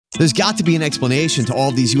There's got to be an explanation to all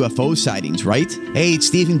of these UFO sightings, right? Hey, it's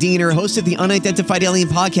Stephen Diener, host of the Unidentified Alien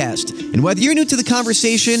Podcast. And whether you're new to the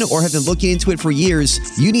conversation or have been looking into it for years,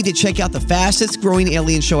 you need to check out the fastest growing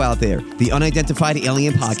alien show out there, the Unidentified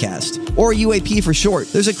Alien Podcast, or UAP for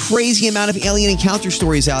short. There's a crazy amount of alien encounter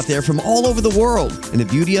stories out there from all over the world. And the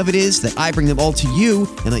beauty of it is that I bring them all to you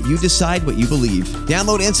and let you decide what you believe.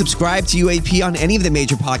 Download and subscribe to UAP on any of the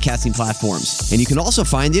major podcasting platforms. And you can also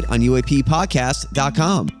find it on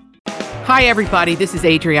UAPpodcast.com. Hi, everybody. This is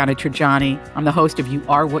Adriana Trajani. I'm the host of You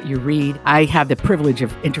Are What You Read. I have the privilege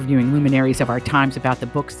of interviewing luminaries of our times about the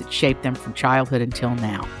books that shaped them from childhood until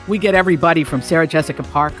now. We get everybody from Sarah Jessica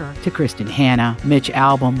Parker to Kristen Hanna, Mitch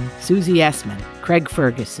Albom, Susie Essman, Craig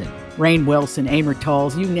Ferguson, Rainn Wilson, Amor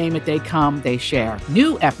Tolls, you name it, they come, they share.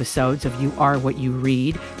 New episodes of You Are What You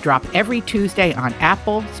Read drop every Tuesday on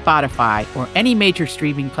Apple, Spotify, or any major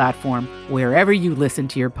streaming platform wherever you listen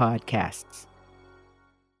to your podcasts.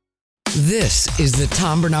 This is the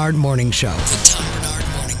Tom Barnard Morning Show. The Tom Barnard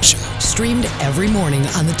Morning Show. Streamed every morning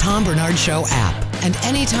on the Tom Barnard Show app and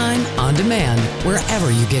anytime on demand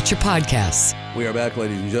wherever you get your podcasts. We are back,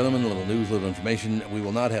 ladies and gentlemen. A little news, a little information. We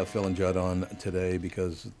will not have Phil and Judd on today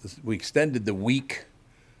because we extended the week,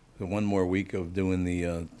 so one more week of doing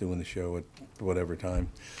the show at whatever time.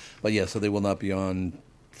 But yeah, so they will not be on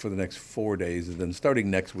for the next 4 days. And then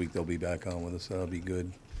starting next week, they'll be back on with us. So that'll be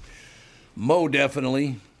good. Mo,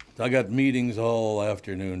 definitely. I got meetings all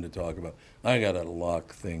afternoon to talk about. I got to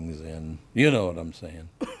lock things in. You know what I'm saying.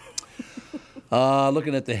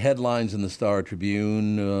 Looking at the headlines in the Star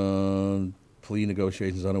Tribune, plea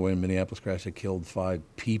negotiations underway in Minneapolis crash that killed 5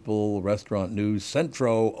 people. Restaurant news,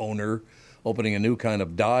 Centro owner opening a new kind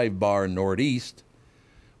of dive bar Northeast.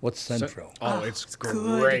 What's Centro? It's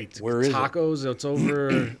great. Where is Tacos, it's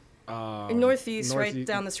over... in Northeast, right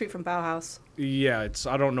down the street from Bauhaus. Yeah,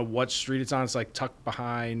 I don't know what street it's on. It's like tucked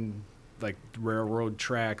behind like railroad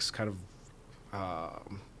tracks, kind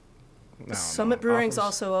of. Summit Brewing's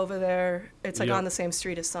also over there. It's like on the same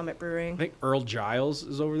street as Summit Brewing. I think Earl Giles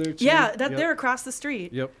is over there too. Yeah, they're across the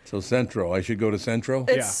street. Yep. So Centro, I should go to Centro?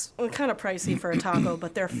 It's kind of pricey for a taco,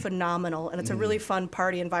 but they're phenomenal. And it's a really fun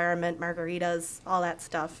party environment, margaritas, all that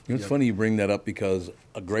stuff. It's funny you bring that up because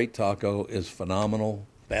a great taco is phenomenal.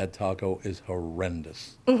 Bad taco is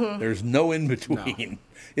horrendous. Mm-hmm. There's no in between. No.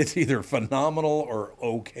 It's either phenomenal or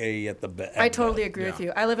okay at the best. I totally agree with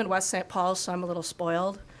you. I live in West St. Paul, so I'm a little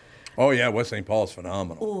spoiled. Oh yeah, West St. Paul is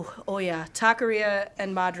phenomenal. Oh yeah, Taqueria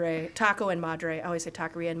and Madre, Taco and Madre. I always say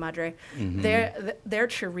Taqueria and Madre. Mm-hmm. Their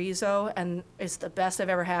chorizo and is the best I've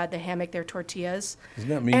ever had. They hand make their tortillas. Doesn't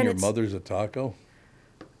that mean your mother's a taco?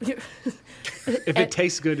 If it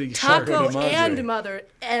tastes good, you taco and mother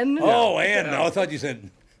and. Oh, and no, I thought you said.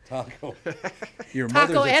 Taco. Your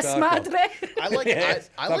taco mother's es a taco. Madre. I like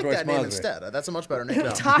that name instead. That's a much better name.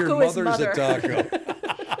 No. Taco Your is mother's mother. a taco.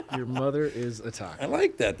 Your mother is a taco. I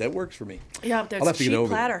like that. That works for me. Yeah, there's a cheap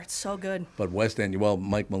platter. It's so good. But West End,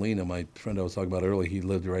 Mike Molina, my friend I was talking about earlier, he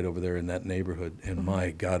lived right over there in that neighborhood. And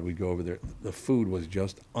my God, we'd go over there. The food was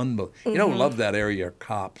just unbelievable. You know, love that area are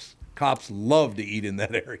cops. Cops love to eat in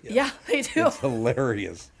that area. Yeah, they do. It's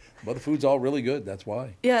hilarious. But the food's all really good. That's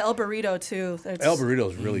why. Yeah, El Burrito, too. El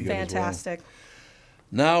Burrito's really good fantastic. As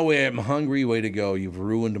well. Now I'm hungry. Way to go. You've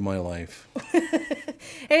ruined my life.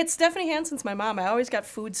 It's Stephanie Hansen's my mom. I always got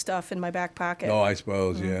food stuff in my back pocket. Oh, I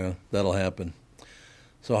suppose, yeah. That'll happen.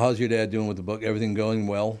 So how's your dad doing with the book? Everything going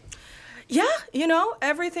well? Yeah,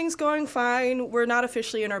 everything's going fine. We're not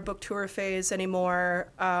officially in our book tour phase anymore.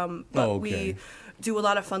 But we do a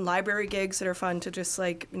lot of fun library gigs that are fun to just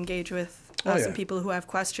engage with some people who have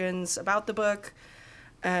questions about the book.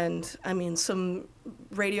 And some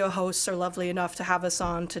radio hosts are lovely enough to have us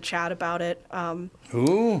on to chat about it.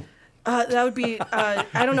 Who? That would be,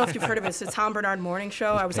 I don't know if you've heard of it. It's the Tom Barnard Morning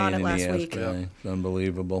Show. I was on it last week. It's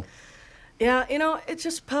unbelievable. Yeah, it's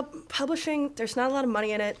just publishing. There's not a lot of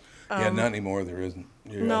money in it. Not anymore. There isn't.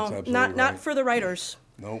 No, not for the writers.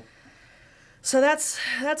 Nope. So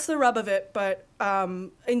that's the rub of it. But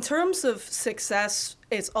in terms of success,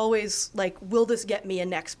 it's always will this get me a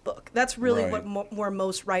next book? That's really what where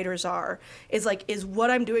most writers are. Is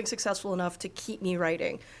what I'm doing successful enough to keep me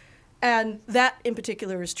writing? And that in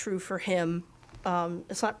particular is true for him.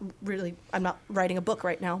 It's not really. I'm not writing a book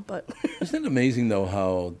right now, but isn't it amazing though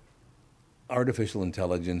how artificial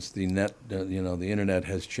intelligence, the net, the internet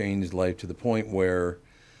has changed life to the point where,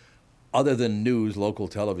 other than news, local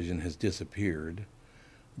television has disappeared,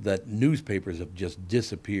 that newspapers have just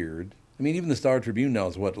disappeared. I mean, even the Star Tribune now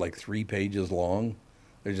is 3 pages long?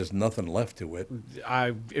 There's just nothing left to it.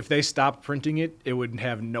 If they stopped printing it, it would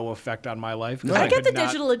have no effect on my life. I get the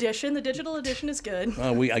digital edition. The digital edition is good.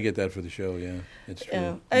 I get that for the show, yeah. It's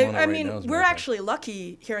true. I mean, we're actually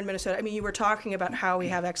lucky here in Minnesota. I mean, you were talking about how we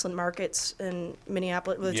have excellent markets in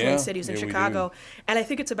Minneapolis, the Twin Cities, and Chicago. And I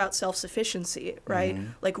think it's about self-sufficiency, right?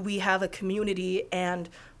 Mm-hmm. Like, we have a community and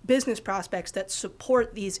business prospects that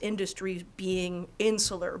support these industries being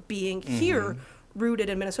insular, being here, rooted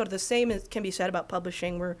in Minnesota. The same can be said about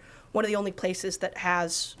publishing. We're one of the only places that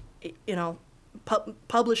has,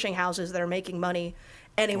 publishing houses that are making money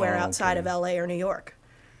anywhere outside of LA or New York.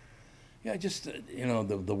 Yeah, just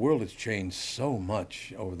the world has changed so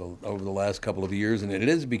much over the last couple of years, and it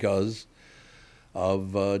is because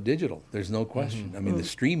of digital. There's no question. I mean, the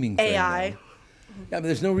streaming thing. AI. Yeah, but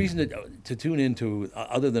there's no reason to tune into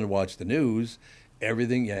other than watch the news.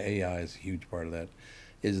 Everything, AI is a huge part of that.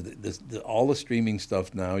 Is all the streaming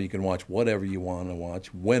stuff now? You can watch whatever you want to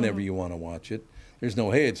watch, whenever you want to watch it. There's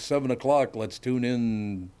no, hey, it's 7:00, let's tune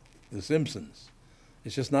in The Simpsons.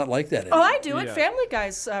 It's just not like that anymore. Oh, I do it. Family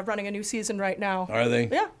Guy's running a new season right now. Are they?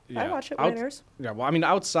 Yeah. I watch it when it airs. Yeah, well, I mean,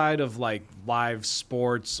 outside of like live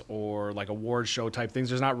sports or like award show type things,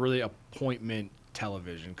 there's not really appointment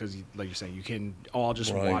television because, like you're saying, you can. I'll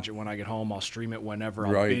just watch it when I get home. I'll stream it whenever.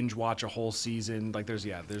 I'll binge watch a whole season. Like there's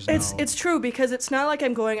It's true because it's not like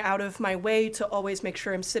I'm going out of my way to always make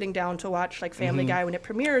sure I'm sitting down to watch like Family Guy when it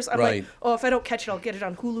premieres. I'm like, oh, if I don't catch it, I'll get it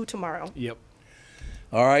on Hulu tomorrow. Yep.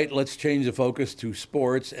 All right, let's change the focus to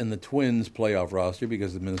sports and the Twins playoff roster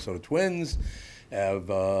because the Minnesota Twins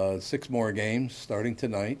have 6 more games starting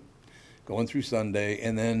tonight, going through Sunday,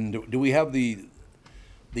 and then do we have the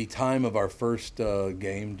time of our first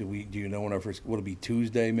game? Do you know when our first? Will it be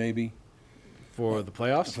Tuesday maybe? For the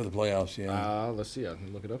playoffs? For the playoffs, yeah. Let's see. I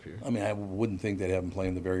can look it up here. I mean, I wouldn't think they'd have them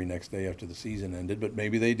playing the very next day after the season ended, but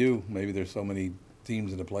maybe they do. Maybe there's so many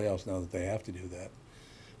teams in the playoffs now that they have to do that.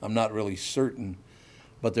 I'm not really certain.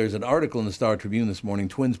 But there's an article in the Star Tribune this morning,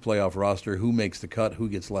 Twins playoff roster, who makes the cut, who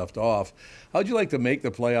gets left off. How'd you like to make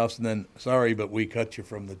the playoffs and then, sorry, but we cut you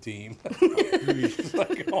from the team? It's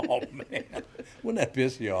like, oh, man. Wouldn't that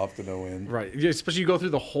piss you off to no end? Right. Especially you go through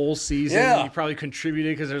the whole season. Yeah. You probably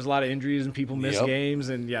contributed because there's a lot of injuries and people miss games.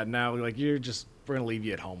 And, now, like, we're going to leave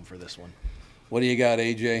you at home for this one. What do you got,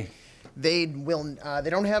 AJ? They will. They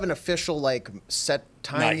don't have an official set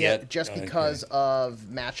time yet, just because of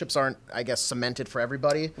matchups aren't, I guess, cemented for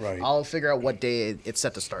everybody. Right. I'll figure out what day it's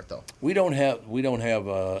set to start though. We don't have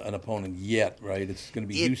an opponent yet, right? It's going to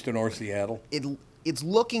be Houston or Seattle. It's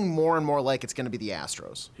looking more and more like it's going to be the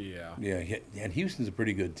Astros. Yeah. Yeah, and Houston's a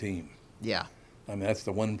pretty good team. Yeah. I mean, that's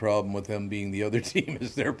the one problem with them being the other team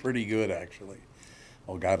is they're pretty good actually.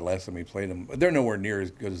 Oh God, last time we played them, they're nowhere near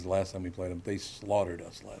as good as the last time we played them. They slaughtered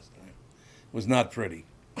us last time. It was not pretty,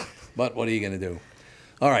 but what are you going to do?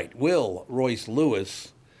 All right, will Royce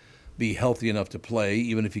Lewis be healthy enough to play,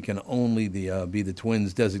 even if he can only be the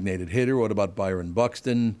Twins' designated hitter? What about Byron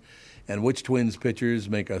Buxton? And which Twins pitchers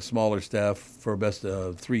make a smaller staff for a best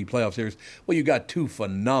of 3 playoff series? Well, you got 2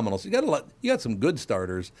 phenomenal. So you got some good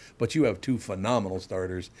starters, but you have 2 phenomenal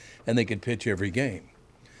starters, and they can pitch every game.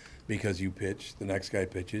 Because you pitch, the next guy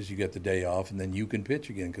pitches, you get the day off, and then you can pitch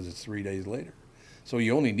again because it's 3 days later. So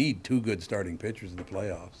you only need 2 good starting pitchers in the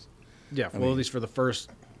playoffs. Yeah, at least for the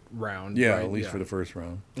first round. Yeah, right? at least for the first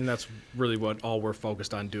round. And that's really what all we're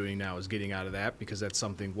focused on doing now is getting out of that because that's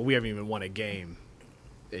something, we haven't even won a game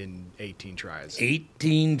in 18 tries.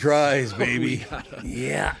 18 tries, baby.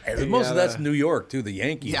 Yeah. And most of that's New York, too, the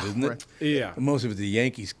Yankees, isn't it? Right. Yeah. Most of it, the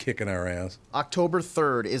Yankees kicking our ass. October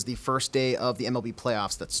 3rd is the first day of the MLB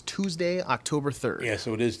playoffs. That's Tuesday, October 3rd. Yeah,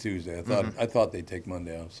 so it is Tuesday. I thought they'd take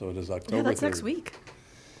Monday off, so it is October 3rd. Yeah, that's next week.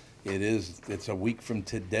 It is. It's a week from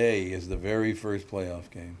today is the very first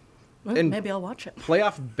playoff game. Well, and maybe I'll watch it.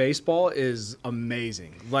 Playoff baseball is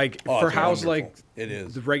amazing. Like for how's it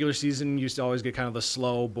is. The regular season used to always get kind of the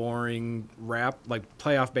slow, boring rap. Like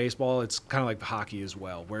playoff baseball, it's kind of like hockey as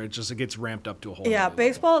well, where it gets ramped up to a whole. Yeah, level.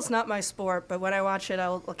 baseball is not my sport, but when I watch it,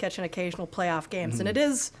 I'll catch an occasional playoff games, and it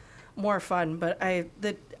is more fun. But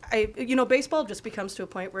baseball just becomes to a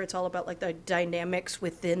point where it's all about like the dynamics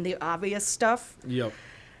within the obvious stuff. Yep.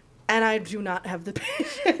 And I do not have the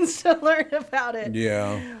patience to learn about it.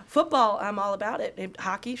 Yeah. Football, I'm all about it.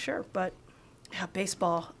 Hockey, sure, but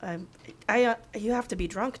baseball, you have to be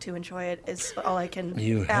drunk to enjoy it. Is all I can ascertain.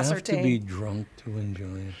 You have to be drunk to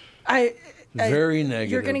enjoy it. Very negative.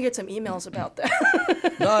 You're going to get some emails about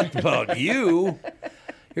that. Not about you.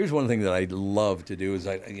 Here's one thing that I'd love to do is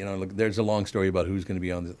look, there's a long story about who's going to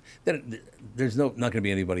be on this. There's not going to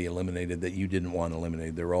be anybody eliminated that you didn't want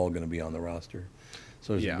eliminated. They're all going to be on the roster.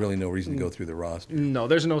 So there's really no reason to go through the roster. No,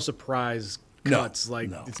 there's no surprise cuts.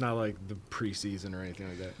 It's not like the preseason or anything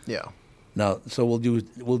like that. Yeah. Now, so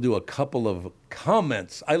we'll do a couple of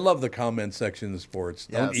comments. I love the comment section in sports,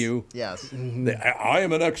 don't you? Yes. Mm-hmm. I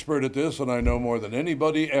am an expert at this, and I know more than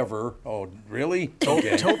anybody ever. Oh, really?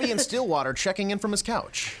 Okay. Toby in Stillwater checking in from his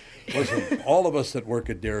couch. Listen, all of us that work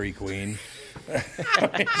at Dairy Queen,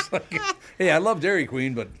 hey, I love Dairy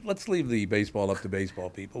Queen, but let's leave the baseball up to baseball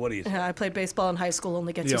people. What do you say? I played baseball in high school,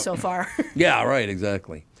 only gets you so far. Yeah, right,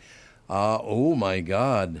 exactly. Oh, my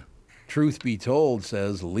God. Truth be told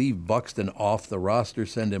says, leave Buxton off the roster,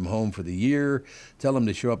 send him home for the year, tell him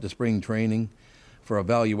to show up to spring training for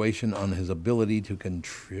evaluation on his ability to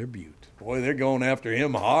contribute. Boy, they're going after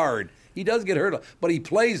him hard. He does get hurt, but he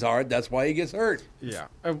plays hard. That's why he gets hurt. Yeah.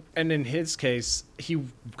 And in his case, he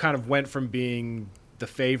kind of went from being the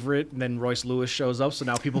favorite, and then Royce Lewis shows up, so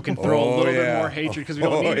now people can throw a little bit more hatred because we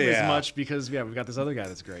don't need him as much because, we've got this other guy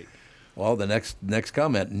that's great. Well, the next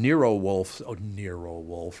comment, Nero Wolf. Oh, Nero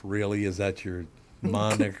Wolf. Really? Is that your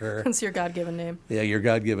moniker? It's your God-given name. Yeah, your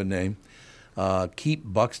God-given name. Keep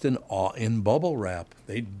Buxton in bubble wrap.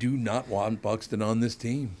 They do not want Buxton on this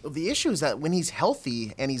team. The issue is that when he's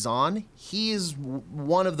healthy and he's on, he is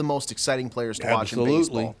one of the most exciting players to watch in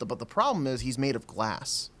baseball. But the problem is he's made of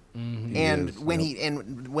glass. Mm-hmm. And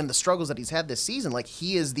when the struggles that he's had this season,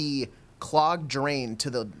 he is the clogged drain to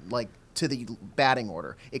the batting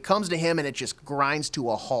order. It comes to him and it just grinds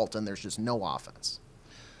to a halt, and there's just no offense.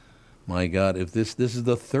 My God, if this is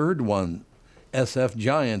the third one, SF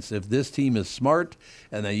Giants, if this team is smart,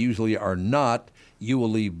 and they usually are not, you will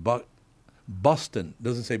leave Buston. It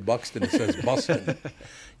doesn't say Buxton, it says Buston.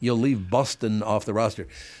 You'll leave Buston off the roster.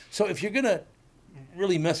 So if you're going to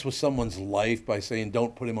really mess with someone's life by saying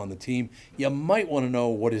don't put him on the team, you might want to know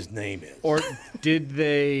what his name is. Or did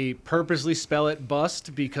they purposely spell it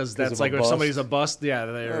bust? Because that's like if somebody's a bust, they're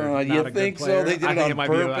not you a think good player. So? They did it on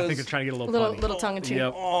purpose? I think they're trying to get a little tongue in cheek.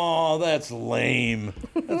 Yep. Oh, that's lame.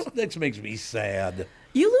 That makes me sad.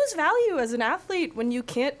 You lose value as an athlete when you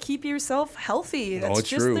can't keep yourself healthy. That's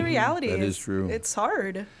just true. The reality. That is true. It's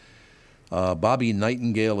hard. Bobby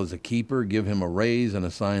Nightingale is a keeper. Give him a raise and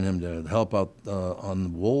assign him to help out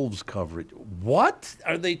on Wolves coverage. What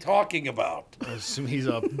are they talking about? I assume he's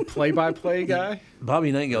a play-by-play guy.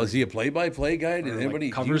 Bobby Nightingale, is he a play-by-play guy? Did anybody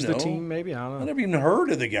covers the team? Maybe, I don't know. I never even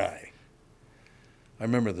heard of the guy. I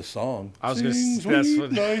remember the song. I was going to say that's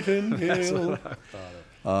what Nightingale. I thought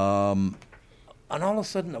of. And all of a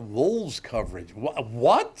sudden, a Wolves coverage.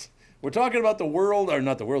 What? We're talking about the World, or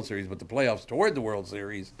not the World Series, but the playoffs toward the World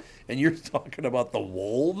Series, and you're talking about the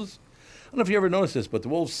Wolves? I don't know if you ever noticed this, but the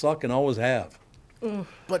Wolves suck and always have.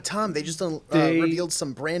 But, Tom, they just revealed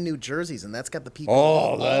some brand new jerseys, and that's got the people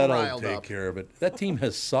all that'll take up. care of it. That team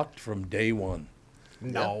has sucked from day one.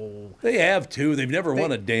 No. They have, too. They've never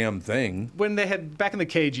won a damn thing. When they had, back in the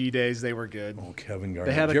KG days, they were good. Oh, Kevin Garnett.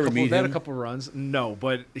 They had Did you ever meet him? They had a couple runs. No,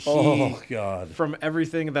 but he, oh, God. From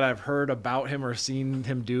everything that I've heard about him or seen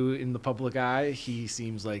him do in the public eye, he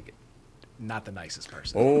seems like not the nicest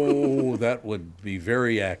person. Oh, that would be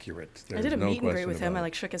very accurate. I did a meet and greet with him. I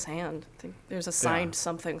shook his hand. I think there's a signed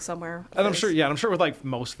something somewhere. And I'm sure with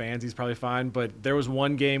most fans he's probably fine. But there was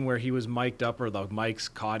one game where he was mic'd up, or the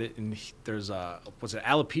mics caught it, and there's was it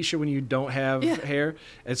alopecia when you don't have hair?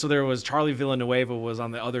 And so there was Charlie Villanueva was on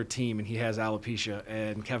the other team, and he has alopecia.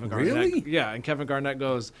 And Kevin Garnett, really? And Kevin Garnett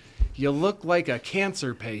goes, "You look like a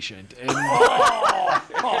cancer patient." And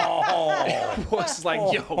it was like,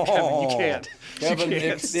 yo, Kevin, you can't. Kevin, you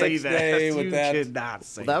can't say that. You cannot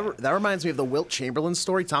say that. That reminds me of the Wilt Chamberlain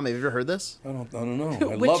story. Tom, have you ever heard this? I don't know.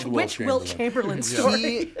 I love Which Wilt Chamberlain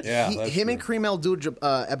story? Him and Kareem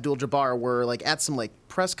Abdul-Jabbar were at some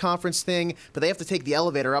press conference thing, but they have to take the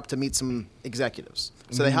elevator up to meet some executives.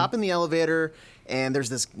 So they hop in the elevator, and there's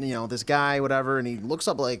this this guy, whatever, and he looks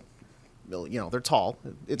up they're tall.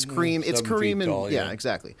 It's Kareem. It's Kareem, and tall, yeah,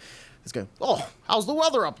 exactly. This guy, how's the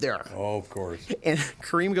weather up there? Oh, of course. And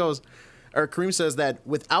Kareem says that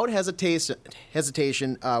without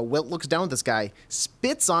hesitation, Wilt looks down at this guy,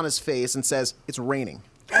 spits on his face, and says, "It's raining."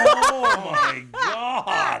 Oh, my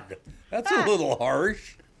God. That's a little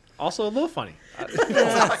harsh. Also a little funny.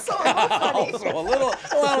 Also a little,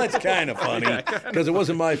 well, it's kind of funny, because it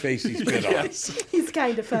wasn't my face he spit on. He's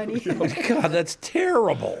kind of funny. God, that's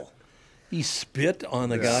terrible. He spit on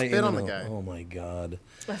the guy. Spit on the guy. Oh, my God.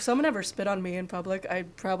 If someone ever spit on me in public,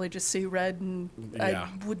 I'd probably just see red, and I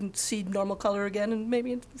wouldn't see normal color again, and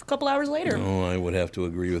maybe a couple hours later. Oh, I would have to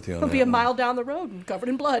agree with you on that. I'll be a mile down the road and covered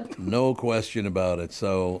in blood. No question about it.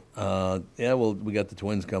 So, we got the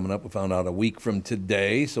Twins coming up. We found out a week from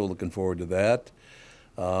today, so looking forward to that.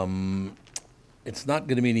 It's not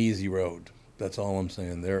going to be an easy road, That's all I'm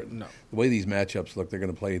saying. The way these matchups look, they're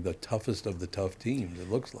going to play the toughest of the tough teams,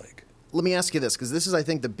 it looks like. Let me ask you this, because this is, I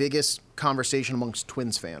think, the biggest conversation amongst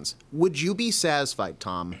Twins fans. Would you be satisfied,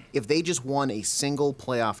 Tom, if they just won a single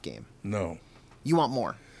playoff game? No. You want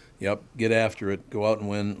more? Yep. Get after it. Go out and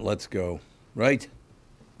win. Let's go. Right?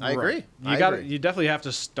 I agree. You definitely have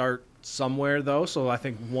to start somewhere, though. So I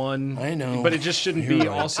think one. I know. But it just shouldn't be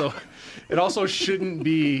also. It also shouldn't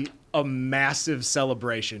be a massive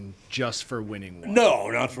celebration just for winning one. No,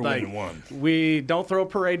 not for winning one. We don't throw a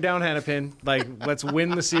parade down Hennepin. Let's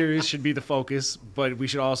win the series should be the focus, but we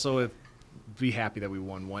should also be happy that we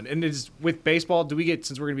won one. And with baseball, do we get,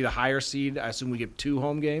 since we're going to be the higher seed, I assume we get 2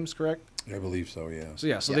 home games, correct? I believe so,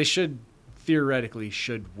 yeah. So they should theoretically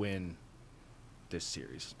win this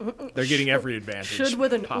series. They're getting every advantage. Should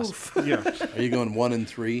with an oof. Yeah. Are you going 1 and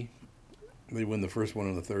 3? They win the first one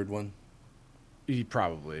and the third one?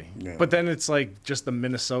 Probably. Yeah. But then it's like just the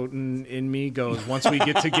Minnesotan in me goes, once we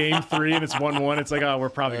get to game 3 and it's 1-1, it's like, oh, we're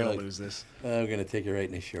probably going to lose this. I'm going to take it right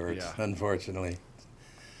in the shorts, Yeah. unfortunately.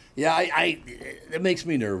 Yeah, it makes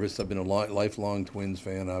me nervous. I've been a lifelong Twins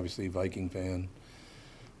fan, obviously Viking fan.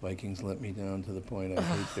 Vikings let me down to the point I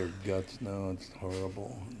hate their guts now. It's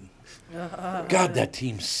horrible. God, that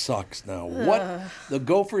team sucks now. What? The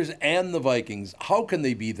Gophers and the Vikings, how can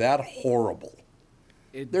they be that horrible?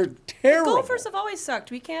 They're terrible. The Gophers have always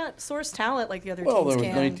sucked. We can't source talent like the other Well, teams there was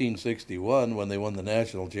can. 1961 when they won the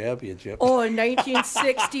national championship. Oh,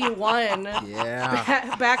 1961.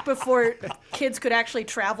 Yeah. Back before kids could actually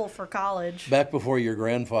travel for college. Back before your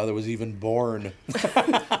grandfather was even born.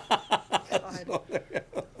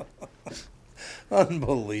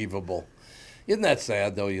 Unbelievable. Isn't that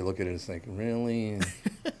sad, though? You look at it and think, really?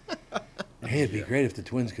 Hey, it'd be great if the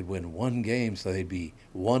Twins could win one game, so they'd be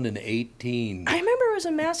 1-18. I remember it was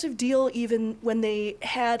a massive deal even when they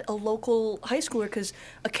had a local high schooler, because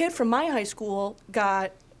a kid from my high school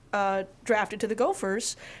got drafted to the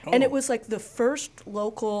Gophers, and it was like the first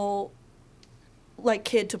local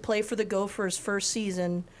kid to play for the Gophers first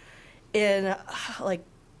season in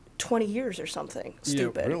 20 years or something.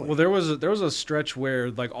 Stupid. Yeah, really? Well, there was a stretch where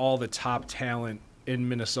all the top talent in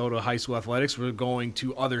Minnesota high school athletics were going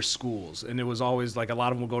to other schools, and it was always a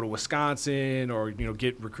lot of them would go to Wisconsin or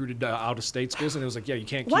get recruited to out of state schools, and it was you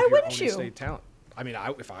can't keep your own state talent. I mean,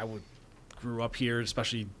 if I grew up here,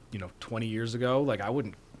 especially 20 years ago, I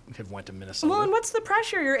wouldn't have went to Minnesota. Well, and what's the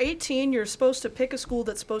pressure? You're 18. You're supposed to pick a school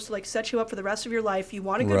that's supposed to set you up for the rest of your life. You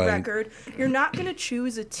want a good record. You're not going to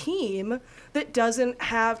choose a team that doesn't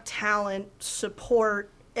have talent,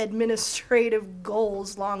 support, administrative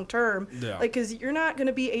goals long term. Yeah. Because you're not going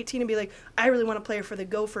to be 18 and be like, I really want to play for the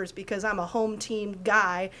Gophers because I'm a home team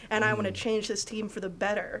guy and I want to change this team for the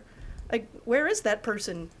better. Where is that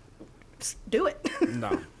person? Do it.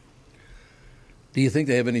 No. Do you think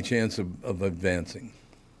they have any chance of advancing?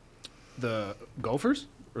 The Gophers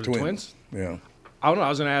or the Twins? Yeah. I don't know. I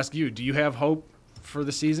was going to ask you, do you have hope for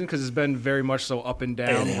the season? Because it's been very much so up and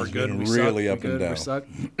down. We're good. We really suck. up and down. We suck.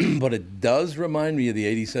 But it does remind me of the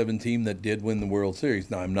 '87 team that did win the World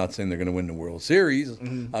Series. Now, I'm not saying they're going to win the World Series.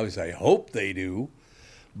 Mm-hmm. Obviously, I hope they do.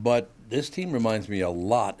 But this team reminds me a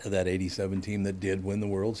lot of that '87 team that did win the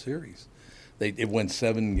World Series. It went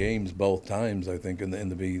 7 games both times, I think, in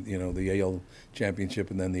the AL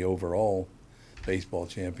championship and then the overall baseball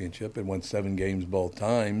championship. It went 7 games both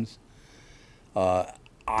times.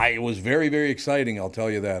 It was very, very exciting, I'll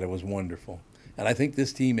tell you that. It was wonderful. And I think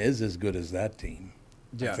this team is as good as that team.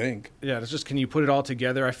 Yeah. I think. Yeah, it's just, can you put it all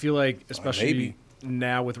together? I feel like, especially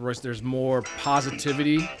now with Royce, there's more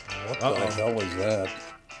positivity. What the hell was that?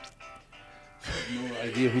 I have no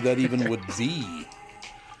idea who that even would be.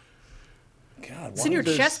 God, it's in your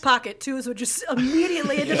chest pocket, too, so just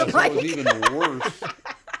immediately into the mic. That was even worse.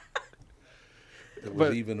 It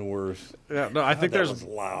was even worse. Yeah, no, I think that there's was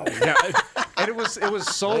loud. Yeah, and it was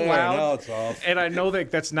so loud. Now it's off. And I know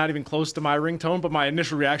that's not even close to my ringtone, but my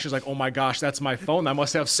initial reaction is oh my gosh, that's my phone. That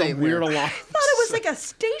must have some weird alarm. I thought it was like a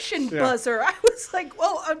station buzzer. I was like,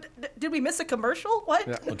 whoa, did we miss a commercial? What?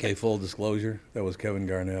 Yeah. Okay, full disclosure, that was Kevin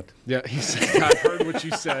Garnett. Yeah, he said, I heard what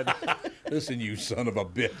you said. Listen, you son of a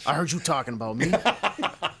bitch. I heard you talking about me.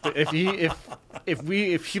 If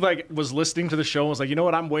he was listening to the show and was like, you know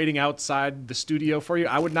what, I'm waiting outside the studio for you,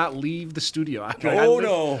 I would not leave the studio.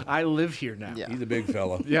 I live here now. Yeah. He's a big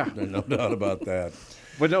fella. Yeah. There's no doubt about that.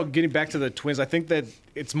 But no, getting back to the Twins, I think that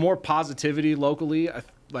it's more positivity locally,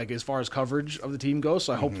 as far as coverage of the team goes.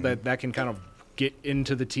 So I hope that can kind of get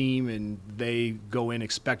into the team and they go in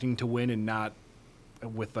expecting to win and not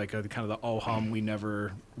with a kind of the oh-hum, we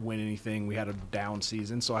never win anything, we had a down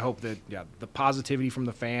season. So I hope that the positivity from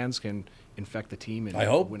the fans can infect the team and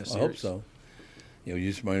win a series. I hope so. You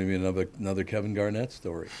just reminded me of another Kevin Garnett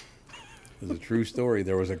story. It was a true story.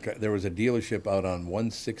 There was a dealership out on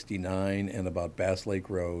 169 and about Bass Lake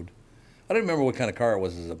Road. I don't remember what kind of car it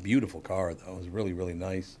was. It was a beautiful car, though. It was really, really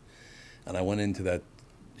nice. And I went into that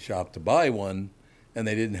shop to buy one, and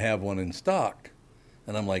they didn't have one in stock.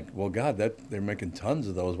 And I'm like, well, God, they're making tons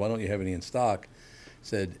of those. Why don't you have any in stock?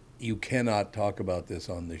 Said, you cannot talk about this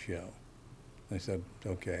on the show. I said,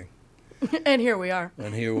 okay. And here we are.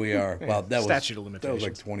 Well, that statute of limitations. That was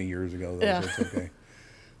like 20 years ago. So it's okay.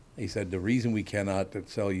 He said, the reason we cannot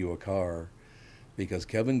sell you a car because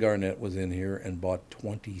Kevin Garnett was in here and bought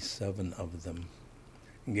 27 of them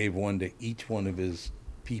and gave one to each one of his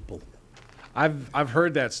people. I've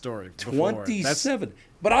heard that story before. 27.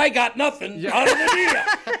 But I got nothing out of the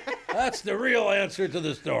deal. That's the real answer to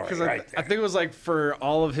the story right there. I think it was like for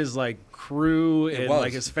all of his like crew and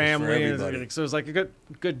like his family and everything. So it was like a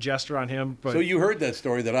good gesture on him. But so you heard that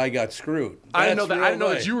story that I got screwed. I didn't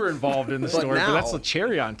know that you were involved in the story, but that's the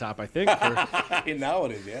cherry on top, I think. Now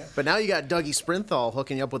it is, yeah. But now you got Dougie Sprinthal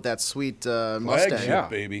hooking you up with that sweet Mustang. Flagship,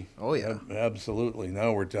 baby. Oh, yeah. Absolutely.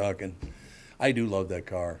 Now we're talking. I do love that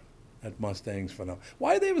car. That Mustang's phenomenal.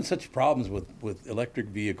 Why are they having such problems with electric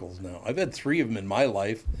vehicles now? I've had 3 of them in my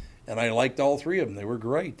life, and I liked all 3 of them. They were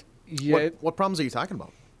great. Yeah. What problems are you talking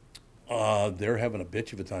about? They're having a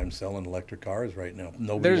bitch of a time selling electric cars right now.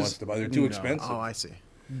 Nobody wants to buy. They're too expensive. Oh, I see.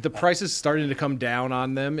 The price is starting to come down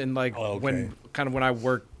on them, and like when I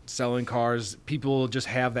worked selling cars, people just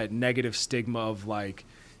have that negative stigma of like,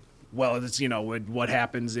 well, it's, what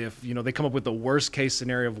happens if, they come up with the worst case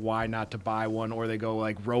scenario of why not to buy one, or they go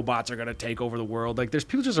like robots are going to take over the world. Like there's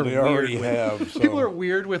people just are weird. People are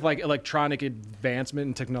weird with like electronic advancement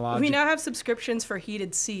and technology. We now have subscriptions for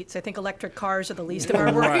heated seats. I think electric cars are the least of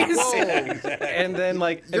our worries. Exactly. And then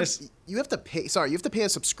like you have to pay. Sorry, you have to pay a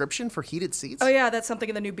subscription for heated seats. Oh yeah, that's something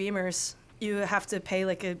in the new Beamers. You have to pay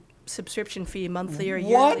like a subscription fee monthly or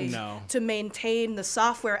yearly to maintain the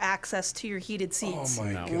software access to your heated seats. Oh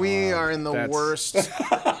my God. We are in the worst.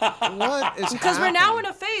 What is because we're now in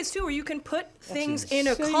a phase too where you can put things in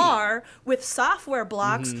a car with software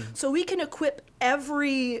blocks, so we can equip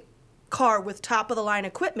every car with top of the line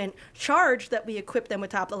equipment, charge that we equip them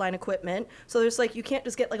with top of the line equipment. So there's like, you can't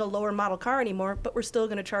just get like a lower model car anymore, but we're still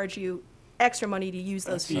going to charge you extra money to use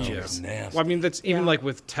those features. Nasty. Well, I mean, that's even like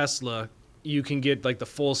with Tesla. You can get like the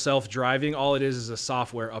full self-driving. All it is a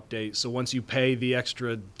software update. So once you pay the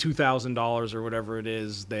extra $2,000 or whatever it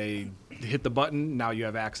is, they hit the button. Now you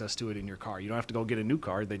have access to it in your car. You don't have to go get a new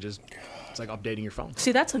car. It's like updating your phone.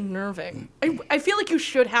 See, that's unnerving. I feel like you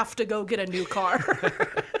should have to go get a new car.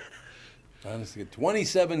 Honestly,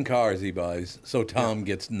 27 cars he buys, so Tom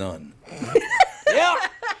gets none. Yeah.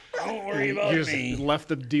 Don't worry about me. He left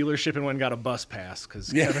the dealership and went and got a bus pass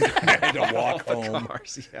because I had to walk home.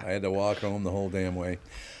 I had to walk home the whole damn way.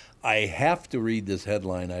 I have to read this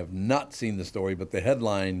headline. I have not seen the story, but the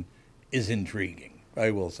headline is intriguing.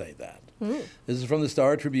 I will say that. This is from the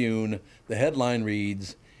Star Tribune. The headline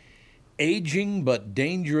reads, "Aging but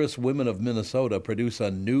dangerous women of Minnesota produce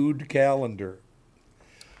a nude calendar."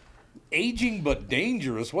 Aging but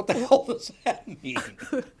dangerous? What the hell does that mean?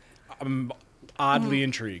 I'm oddly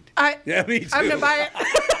intrigued. Me too. I'm going to buy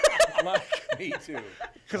it. Me too.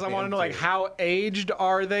 Because I want to know, like, how aged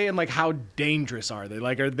are they and, like, how dangerous are they?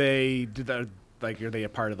 Like, are they a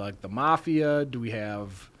part of, like, the mafia? Do we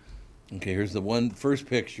have... Okay, here's the first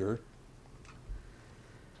picture.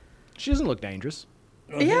 She doesn't look dangerous.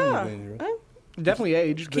 Yeah. Definitely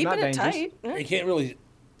aged, but not Keeping it dangerous. tight. Yeah. You can't really...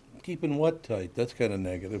 Keeping what tight? That's kind of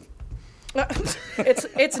negative.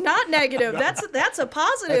 It's not negative. That's a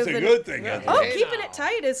positive. That's a good thing. Keeping it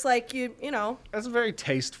tight is like you know. That's very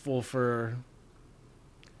tasteful for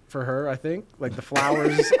her, I think. Like the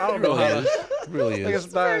flowers. I don't know how. It really is.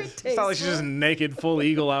 It's not like she's just naked, full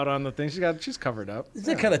eagle out on the thing. She's covered up.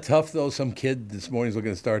 Isn't it kind of tough though? Some kid this morning's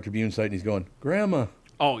looking at the Star Tribune site and he's going, "Grandma."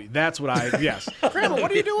 Oh, that's what yes. Grandma,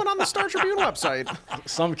 what are you doing on the Star Tribune website?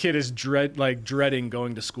 Some kid is dreading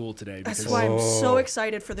going to school today. That's why I'm so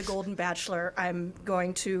excited for The Golden Bachelor. I'm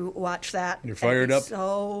going to watch that. You're fired up?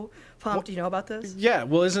 So pumped. Do you know about this? Yeah.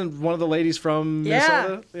 Well, isn't one of the ladies from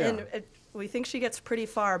Minnesota? Yeah. And we think she gets pretty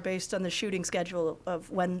far based on the shooting schedule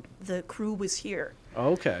of when the crew was here.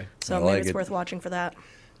 Okay. So maybe it's worth watching for that.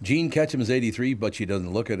 Jean Ketchum is 83, but she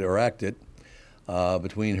doesn't look it or act it.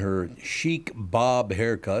 Between her chic bob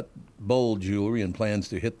haircut, bold jewelry, and plans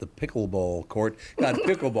to hit the pickleball court. God,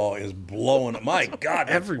 pickleball is blowing up. My God,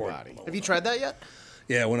 everybody. Have you tried that yet?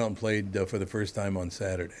 Yeah, I went out and played for the first time on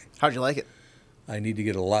Saturday. How'd you like it? I need to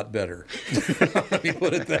get a lot better. Let me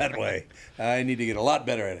put it that way. I need to get a lot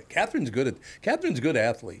better at it. Catherine's good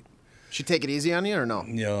athlete. She take it easy on you or no?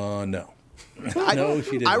 No. No,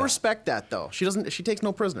 she did I not. respect that, though. She doesn't. She takes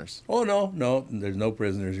no prisoners. Oh, no. There's no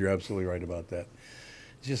prisoners. You're absolutely right about that.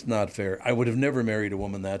 It's just not fair. I would have never married a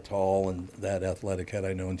woman that tall and that athletic had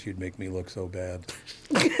I known she'd make me look so bad.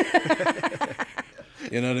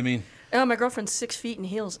 You know what I mean? Oh, my girlfriend's 6 feet in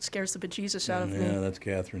heels. It scares the bejesus out of me. Yeah, that's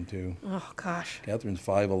Catherine, too. Oh, gosh. Catherine's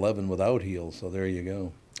 5'11" without heels, so there you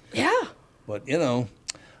go. Yeah. But,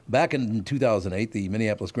 back in 2008, the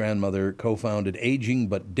Minneapolis grandmother co-founded Aging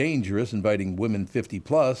But Dangerous, inviting women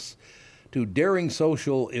 50-plus to daring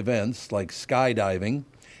social events like skydiving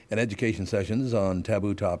and education sessions on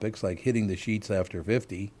taboo topics like hitting the sheets after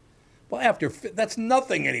 50. Well, that's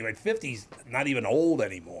nothing anyway. 50's not even old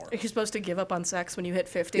anymore. Are you supposed to give up on sex when you hit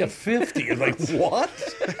 50? Yeah, 50. You're like,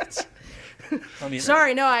 what? I mean,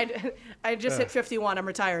 sorry, no, I just hit 51. I'm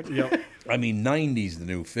retired. Yep. I mean, 90's the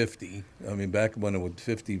new 50. I mean, back when it was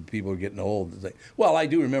 50, people were getting old. It's like, well, I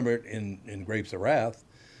do remember it in Grapes of Wrath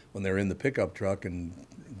when they're in the pickup truck and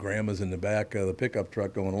Grandma's in the back of the pickup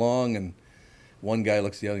truck going along, and one guy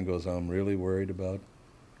looks at the other and goes, I'm really worried about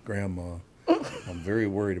Grandma. I'm very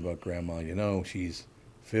worried about Grandma. She's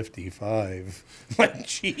 55. Like,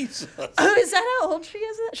 Jesus. Oh, is that how old she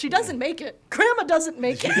is? She doesn't make it. Grandma doesn't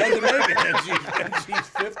make it. She doesn't make it, and she's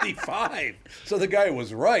 55. So the guy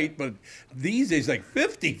was right, but these days, like,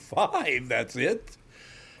 55, that's it?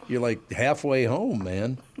 You're like halfway home,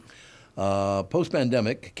 man.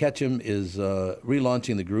 Post-pandemic, Ketchum is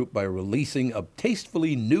relaunching the group by releasing a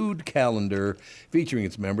tastefully nude calendar featuring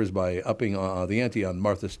its members by upping the ante on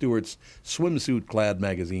Martha Stewart's swimsuit-clad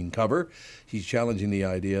magazine cover. She's challenging the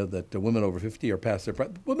idea that women over 50 are past their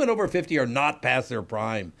prime. Women over 50 are not past their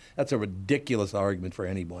prime. That's a ridiculous argument for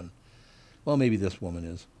anyone. Well, maybe this woman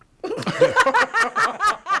is.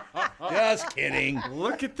 Just kidding.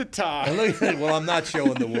 Look at the time. Well, I'm not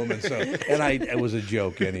showing the woman, it was a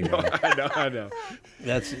joke anyway. No, I know.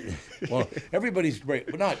 Everybody's great,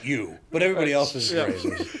 but not you. But everybody else is great.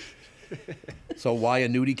 So why a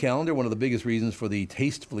nudie calendar? One of the biggest reasons for the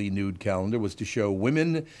Tastefully Nude calendar was to show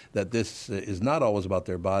women that this is not always about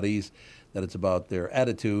their bodies, that it's about their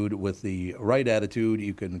attitude. With the right attitude,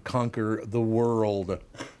 you can conquer the world.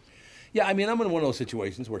 Yeah, I mean, I'm in one of those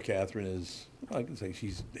situations where Catherine is, I can say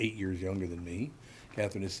she's 8 years younger than me.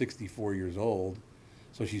 Catherine is 64 years old,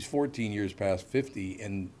 so she's 14 years past 50,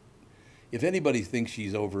 and if anybody thinks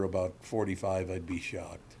she's over about 45, I'd be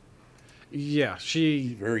shocked. Yeah,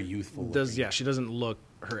 she's very youthful looking. Yeah, she doesn't look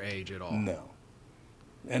her age at all. No.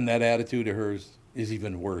 And that attitude of hers is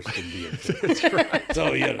even worse than being 50. That's right.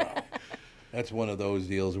 So, that's one of those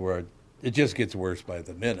deals where it just gets worse by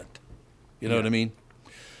the minute. You know what I mean?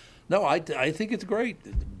 No, I think it's great.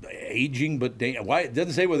 Aging, but why? It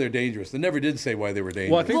doesn't say why they're dangerous. They never did say why they were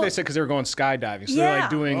dangerous. Well, I think they said because they were going skydiving. So they're like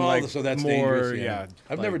doing so that's more. Dangerous, yeah.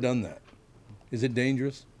 I've never done that. Is it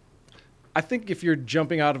dangerous? I think if you're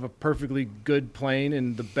jumping out of a perfectly good plane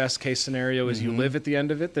and the best case scenario is you live at the end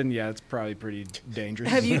of it, then yeah, it's probably pretty dangerous.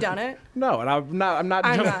 Have you done it? No, and I'm not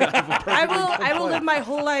jumping out of a perfectly good plane. I will live my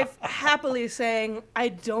whole life happily saying I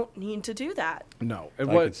don't need to do that. No. I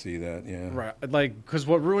could see that, yeah. Right. Like, because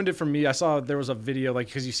what ruined it for me, I saw there was a video, like,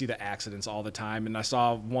 because you see the accidents all the time, and I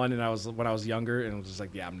saw one when I was younger, and it was just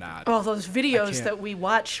like, yeah, I'm not. Oh, those videos that we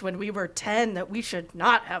watched when we were 10 that we should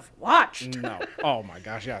not have watched. No. Oh, my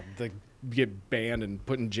gosh, yeah. Get banned and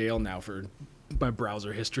put in jail now for my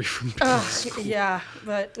browser history from school. Yeah,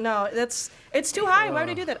 but no, it's too high. Why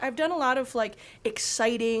would I do that? I've done a lot of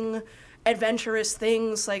exciting, adventurous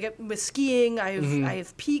things. Like with skiing,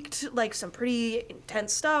 I've peaked some pretty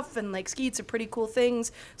intense stuff and skied some pretty cool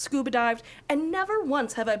things, scuba dived, and never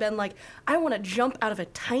once have I been I want to jump out of a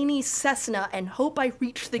tiny Cessna and hope I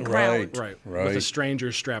reach the ground. Right. With a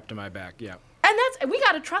stranger strapped to my back. Yeah. And we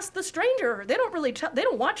got to trust the stranger. They don't really they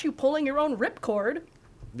don't want you pulling your own ripcord.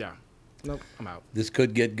 Yeah. Nope, I'm out. This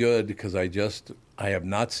could get good because I have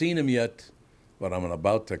not seen him yet, but I'm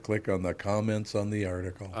about to click on the comments on the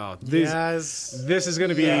article. Oh, this is going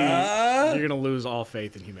to be you're going to lose all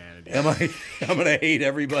faith in humanity. I'm going to hate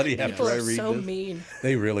everybody after I read this. So mean.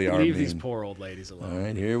 They really are Leave mean. these poor old ladies alone. All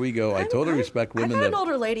right, here we go. I totally respect women I got an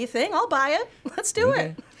older lady thing. I'll buy it. Let's do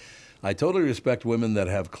it. I totally respect women that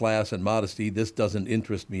have class and modesty. This doesn't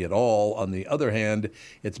interest me at all. On the other hand,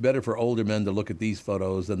 it's better for older men to look at these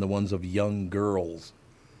photos than the ones of young girls.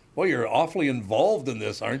 Well, you're awfully involved in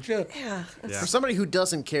this, aren't you? Yeah. For somebody who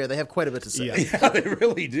doesn't care, they have quite a bit to say. Yeah, they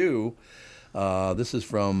really do. This is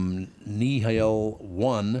from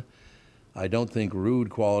Nihil1. I don't think rude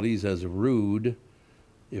qualities as rude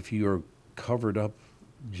if you're covered up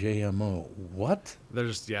JMO. What?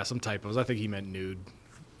 There's, some typos. I think he meant nude.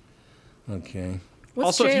 Okay.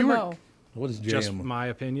 What's also, JMO? What is JMO? Just my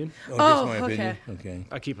opinion. Just my opinion. Okay.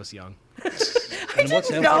 I keep us young. And what's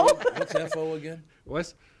FO? What's FO again?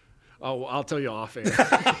 What? Oh, I'll tell you off air.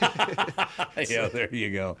 Yeah, there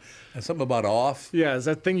you go. And something about off? Yeah, it's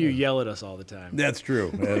that thing you yell at us all the time. That's true.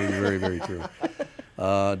 That is very, very true.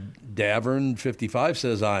 Davern 55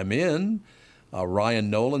 says, I'm in. Ryan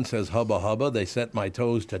Nolan says, hubba hubba. They set my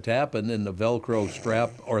toes to tapping in the Velcro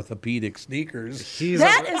strap orthopedic sneakers.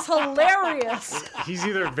 That is hilarious. He's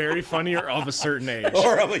either very funny or of a certain age.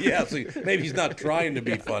 Maybe he's not trying to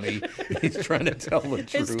be funny. He's trying to tell the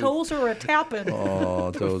truth. His toes are a tapping.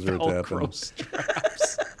 Oh, toes are a tapping.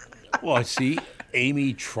 Straps. Well, I see.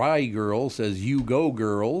 Amy Try Girl says, you go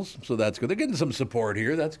girls. So that's good. They're getting some support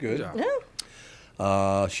here. That's good. Yeah.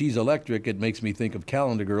 She's electric. It makes me think of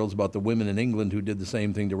Calendar Girls, about the women in England who did the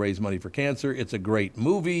same thing to raise money for cancer. It's a great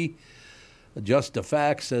movie. Just a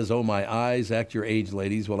Fact says, oh, my eyes, act your age,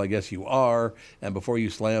 ladies. Well, I guess you are. And before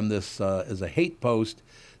you slam this as a hate post,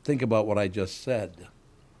 think about what I just said.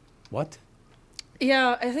 What?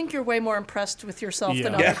 Yeah, I think you're way more impressed with yourself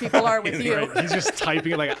than other people are with you. Right. He's just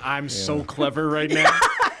typing it like, I'm so clever right now.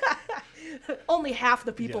 Only half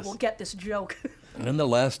the people will get this joke. And the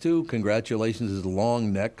last two, congratulations is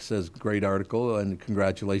Long Neck, says great article, and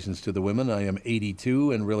congratulations to the women. I am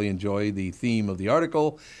 82 and really enjoy the theme of the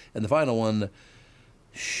article. And the final one,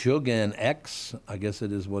 Shugan X, I guess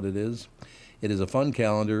it is what it is. It is a fun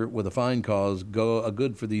calendar with a fine cause,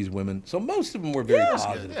 good for these women. So most of them were very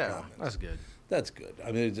positive comments. That's good. That's good.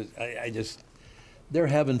 I mean, I just, they're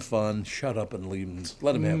having fun. Shut up and leave them.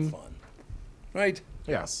 Let them have fun. Right?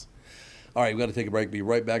 Yes. All right, we've got to take a break. Be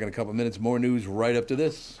right back in a couple minutes. More news right up to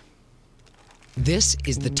this. This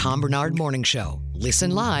is the Tom Barnard Morning Show.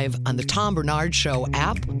 Listen live on the Tom Barnard Show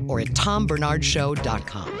app or at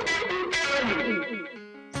tombarnardshow.com.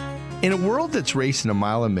 In a world that's racing a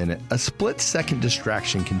mile a minute, a split-second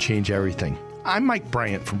distraction can change everything. I'm Mike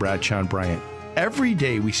Bryant from Bradshaw & Bryant. Every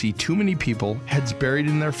day we see too many people, heads buried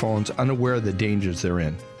in their phones, unaware of the dangers they're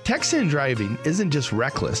in. Texting and driving isn't just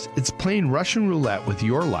reckless, it's playing Russian roulette with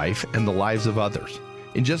your life and the lives of others.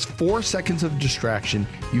 In just 4 seconds of distraction,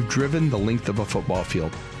 you've driven the length of a football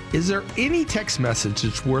field. Is there any text message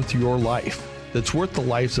that's worth your life, that's worth the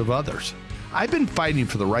lives of others? I've been fighting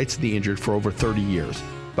for the rights of the injured for over 30 years,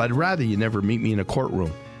 but I'd rather you never meet me in a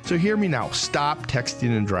courtroom. So hear me now, stop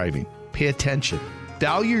texting and driving. Pay attention.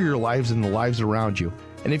 Value your lives and the lives around you.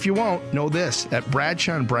 And if you won't, know this, at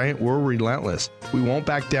Bradshaw & Bryant, we're relentless. We won't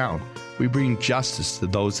back down. We bring justice to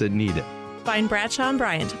those that need it. Find Bradshaw &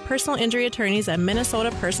 Bryant, personal injury attorneys at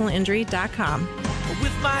minnesotapersonalinjury.com.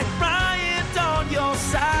 With Mike Bryant on your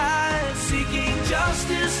side, seeking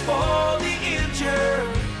justice for the injured.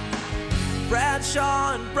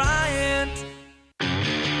 Bradshaw & Bryant.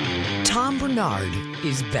 Tom Barnard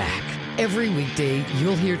is back. Every weekday,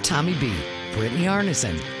 you'll hear Tommy B, Brittany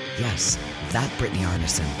Arneson. Yes, that Brittany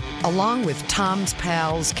Arneson. Along with Tom's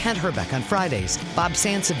pals Kent Herbeck on Fridays, Bob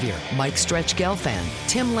Sansevier, Mike Stretch Gelfand,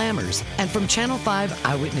 Tim Lammers, and from Channel 5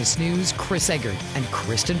 Eyewitness News, Chris Eggert and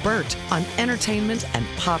Kristen Burt on entertainment and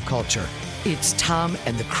pop culture. It's Tom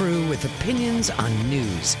and the crew with opinions on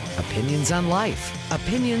news, opinions on life,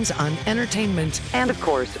 opinions on entertainment, and of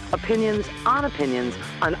course, opinions on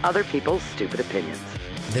other people's stupid opinions.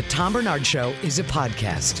 The Tom Barnard Show is a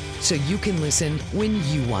podcast, so you can listen when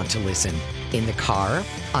you want to listen. In the car,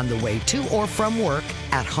 on the way to or from work,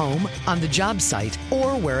 at home, on the job site,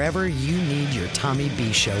 or wherever you need your Tommy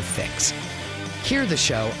B Show fix. Hear the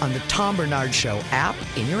show on the Tom Barnard Show app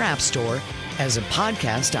in your app store, as a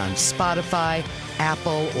podcast on Spotify,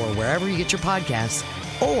 Apple, or wherever you get your podcasts,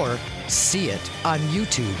 or see it on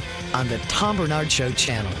YouTube on the Tom Barnard Show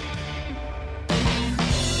channel.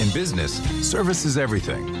 In business, service is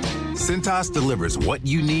everything. Cintas delivers what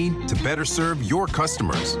you need to better serve your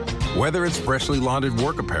customers. Whether it's freshly laundered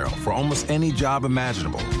work apparel for almost any job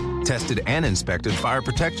imaginable, tested and inspected fire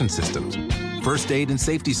protection systems, first aid and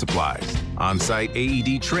safety supplies, on-site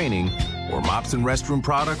AED training, or mops and restroom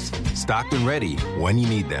products, stocked and ready when you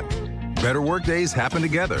need them. Better work days happen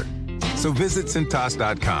together. So visit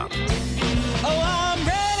Cintas.com. Oh, I'm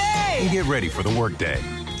ready! And get ready for the workday.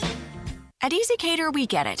 At EasyCater, we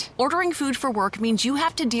get it. Ordering food for work means you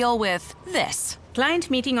have to deal with this. Client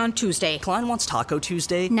meeting on Tuesday. Client wants Taco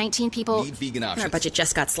Tuesday. 19 people. Need vegan options. Our budget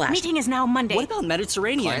just got slashed. Meeting is now Monday. What about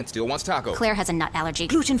Mediterranean? Client still wants taco. Claire has a nut allergy.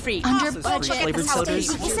 Gluten-free. Under budget. Flavored sodas.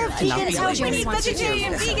 We need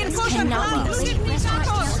vegetarian, vegan, kosher, gluten-free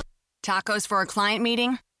tacos. Tacos for a client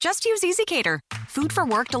meeting? Just use EasyCater. Food for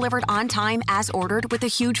work delivered on time as ordered with a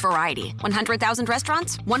huge variety. 100,000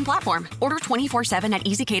 restaurants, one platform. Order 24/7 at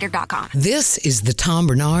EasyCater.com. This is the Tom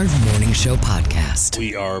Barnard Morning Show podcast.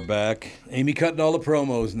 We are back. Amy cutting all the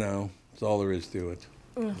promos now. That's all there is to it.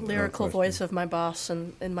 Lyrical voice of my boss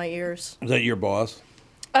in my ears. Is that your boss?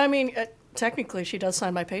 I mean, technically, she does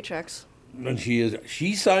sign my paychecks. And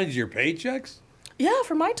she signs your paychecks? Yeah,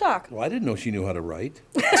 for my talk. Well, I didn't know she knew how to write.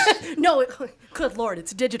 No, good Lord,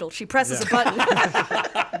 it's digital. She presses a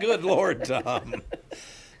button. Good Lord, Tom.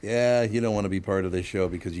 Yeah, you don't want to be part of this show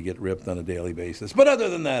because you get ripped on a daily basis. But other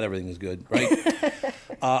than that, everything is good, right?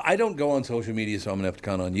 I don't go on social media, so I'm going to have to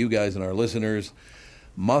count on you guys and our listeners.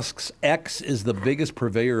 Musk's X is the biggest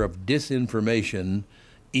purveyor of disinformation,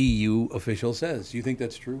 EU official says. Do you think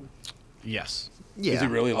that's true? Yes. Yeah. Is there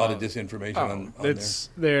really a lot of disinformation on there?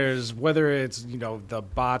 There's, whether it's, the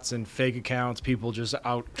bots and fake accounts, people just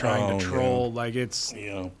out trying to troll. Yeah. Like, it's,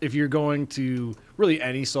 if you're going to really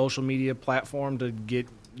any social media platform to get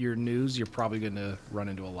your news, you're probably going to run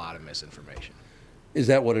into a lot of misinformation. Is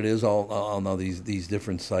that what it is? All now these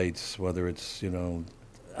different sites, whether it's,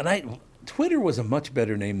 Twitter was a much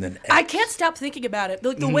better name than X. I can't stop thinking about it.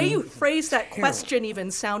 The way you phrased that question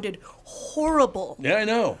even sounded horrible. Yeah, I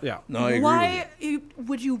know. Yeah. No, I agree. Why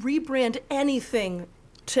would you rebrand anything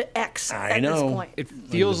to X at this point? It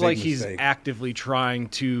feels like he's actively trying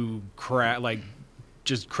to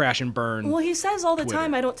just crash and burn. Well, he says all the Twitter.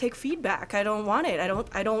 time, I don't take feedback. I don't want it.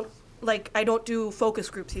 I don't do focus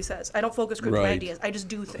groups, he says. I don't focus groups my ideas. I just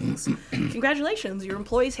do things. Congratulations, your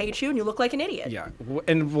employees hate you and you look like an idiot. Yeah,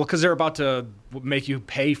 and because they're about to make you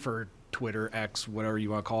pay for Twitter, X, whatever you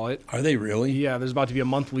want to call it. Are they really? Yeah, there's about to be a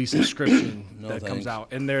monthly subscription that comes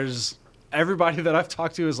out. And there's everybody that I've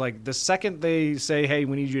talked to is like, the second they say, hey,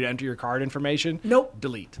 we need you to enter your card information, nope,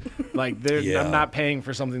 delete. I'm not paying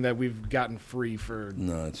for something that we've gotten free for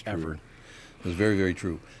No, it's true. ever. It's very, very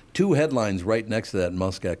true. Two headlines right next to that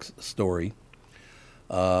Musk X story.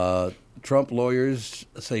 Trump lawyers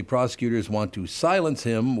say prosecutors want to silence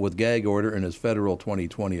him with gag order in his federal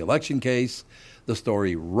 2020 election case. The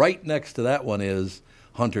story right next to that one is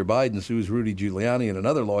Hunter Biden sues Rudy Giuliani and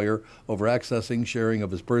another lawyer over accessing, sharing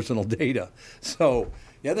of his personal data. So,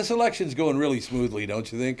 yeah, this election's going really smoothly,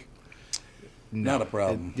 don't you think? No, not a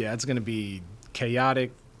problem. It's going to be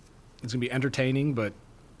chaotic. It's going to be entertaining, but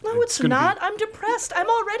no, it's not. I'm depressed. I'm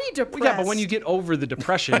already depressed. Yeah, but when you get over the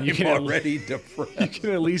depression, you can depressed. You can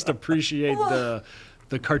at least appreciate the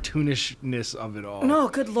cartoonishness of it all. No,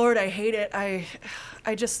 good Lord, I hate it. I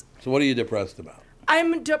just. So what are you depressed about?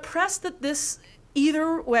 I'm depressed that this,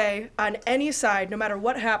 either way, on any side, no matter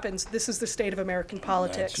what happens, this is the state of American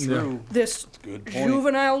politics. That's true. This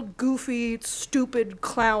juvenile, goofy, stupid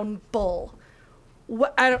clown bull.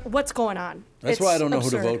 What's going on? That's why I don't know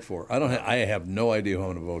who to vote for. I have no idea who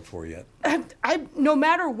I'm going to vote for yet. No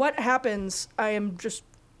matter what happens, I am just.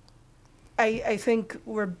 I think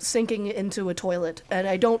we're sinking into a toilet, and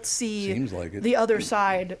I don't see the other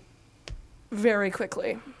side very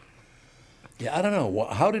quickly. Yeah, I don't know.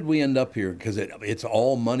 How did we end up here? Because it's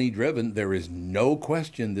all money driven. There is no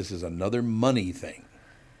question this is another money thing.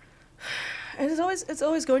 It's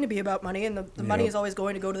always going to be about money, and the money is always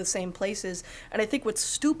going to go to the same places. And I think what's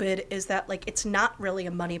stupid is that it's not really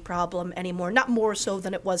a money problem anymore. Not more so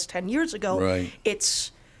than it was 10 years ago. Right.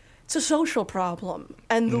 It's a social problem,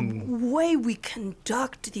 and the way we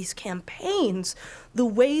conduct these campaigns, the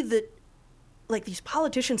way that these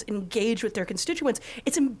politicians engage with their constituents,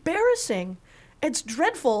 it's embarrassing. It's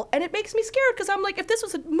dreadful, and it makes me scared because I'm like, if this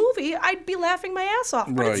was a movie, I'd be laughing my ass off.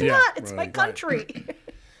 But it's not. It's my country.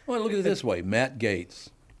 Well, look at it this way. Matt Gaetz,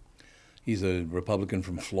 he's a Republican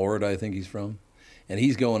from Florida, I think he's from, and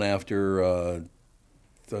he's going after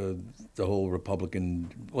the whole Republican,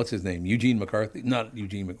 what's his name, Eugene McCarthy? Not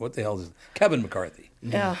Eugene, what the hell is it? Kevin McCarthy.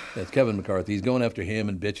 Yeah. That's Kevin McCarthy. He's going after him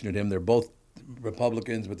and bitching at him. They're both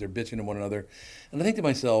Republicans, but they're bitching at one another. And I think to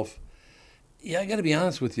myself, I got to be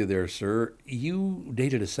honest with you there, sir. You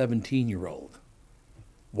dated a 17-year-old.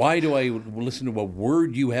 Why do I listen to a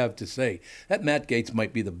word you have to say? That Matt Gaetz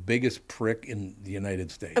might be the biggest prick in the United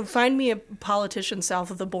States. Find me a politician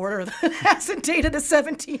south of the border that hasn't dated a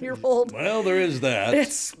 17-year-old. Well, there is that.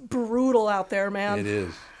 It's brutal out there, man. It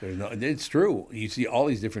is. It's true. You see all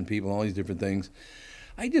these different people, all these different things.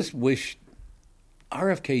 I just wish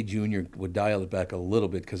RFK Jr. would dial it back a little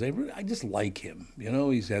bit because I just like him.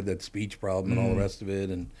 He's had that speech problem and all the rest of it,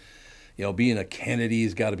 and being a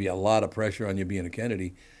Kennedy's got to be a lot of pressure on you being a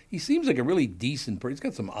Kennedy. He seems like a really decent person. He's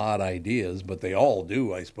got some odd ideas, but they all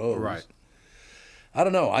do, I suppose. Right. I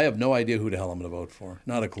don't know. I have no idea who the hell I'm going to vote for.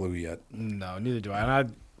 Not a clue yet. No, neither do I.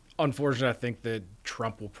 And unfortunately, I think that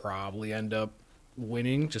Trump will probably end up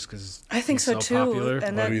winning just because I think so too. Popular.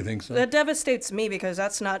 And why do you think so? That devastates me because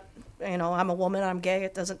that's not, I'm a woman, I'm gay.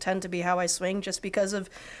 It doesn't tend to be how I swing just because of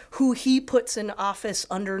who he puts in office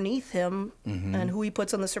underneath him and who he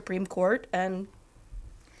puts on the Supreme Court. And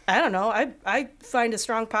I don't know. I find a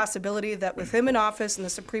strong possibility that with him in office and the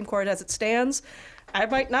Supreme Court as it stands, I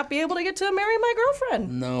might not be able to get to marry my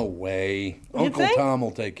girlfriend. No way. Uncle Tom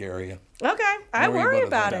will take care of you. Okay. I worry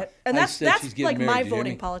about it. And that's like my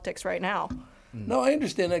voting politics right now. No, I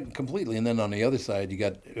understand that completely. And then on the other side, you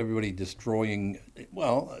got everybody destroying.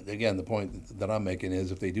 Well, again, the point that I'm making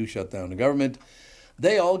is if they do shut down the government,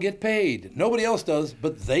 they all get paid. Nobody else does,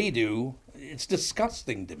 but they do. It's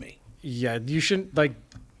disgusting to me. Yeah, you shouldn't, like,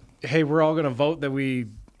 hey, we're all going to vote that we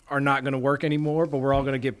are not going to work anymore, but we're all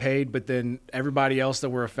going to get paid. But then everybody else that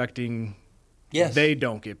we're affecting, they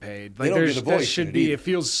don't get paid. Like, they don't get a voice. That should be. It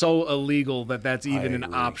feels so illegal that that's even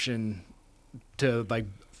an option to, like,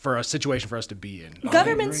 for a situation for us to be in.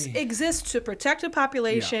 Governments exist to protect a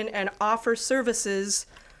population and offer services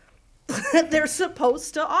that they're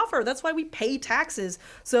supposed to offer. That's why we pay taxes.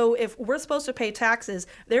 So if we're supposed to pay taxes,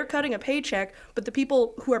 they're cutting a paycheck, but the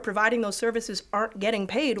people who are providing those services aren't getting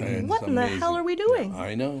paid. What in the hell are we doing?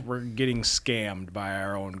 I know. We're getting scammed by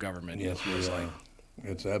our own government. Yes, we are.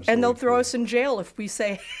 It's absolutely And they'll throw us in jail if we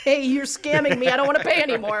say, hey, you're scamming me. I don't want to pay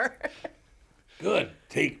anymore. Good.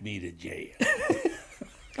 Take me to jail.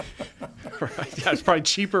 Right. Yeah, it's probably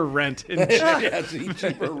cheaper rent in jail. Yeah, it's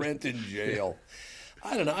cheaper rent in jail.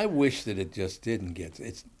 I don't know. I wish that it just didn't get.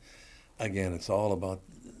 It's all about.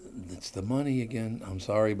 It's the money again. I'm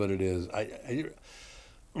sorry, but it is. I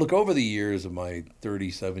look over the years of my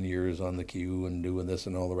 37 years on the Q and doing this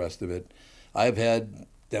and all the rest of it. I've had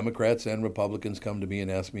Democrats and Republicans come to me and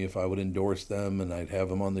ask me if I would endorse them, and I'd have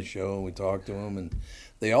them on the show and we talk to them, and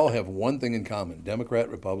they all have one thing in common: Democrat,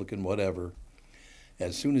 Republican, whatever.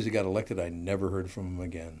 As soon as he got elected, I never heard from him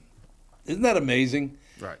again. Isn't that amazing?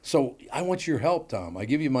 Right. So I want your help, Tom. I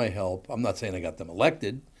give you my help. I'm not saying I got them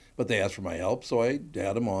elected, but they asked for my help, so I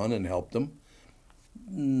had them on and helped them.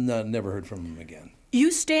 No, never heard from them again. You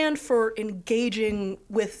stand for engaging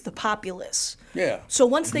with the populace. Yeah. So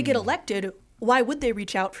once they get elected, why would they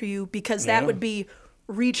reach out for you? Because that would be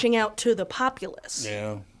reaching out to the populace.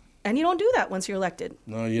 Yeah. And you don't do that once you're elected.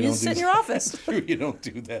 No, you don't. You sit in your office. You don't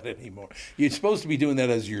do that anymore. You're supposed to be doing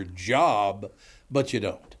that as your job, but you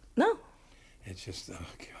don't. No. It's just, oh,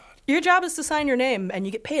 God. Your job is to sign your name, and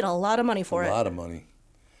you get paid a lot of money for it. A lot of money.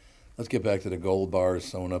 Let's get back to the gold bars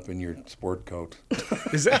sewn up in your sport coat.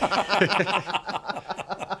 Is that?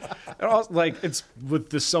 Like, it's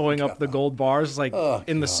with the sewing up the gold bars, like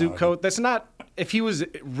in the suit coat. That's not, if he was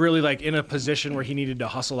really like in a position where he needed to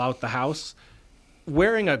hustle out the house,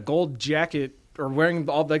 wearing a gold jacket or wearing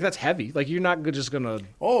all, like, that's heavy. Like, you're not just going to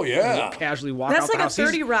casually walk out the house. That's like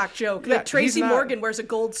a 30 Rock joke that Tracy Morgan wears a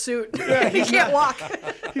gold suit. He can't walk.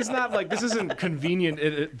 He's not like, this isn't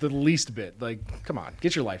convenient the least bit. Like, come on,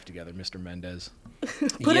 get your life together, Mr. Mendez.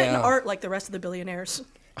 Put it in art like the rest of the billionaires.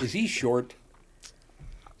 Is he short?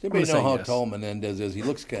 Does anybody know how tall Menendez is? He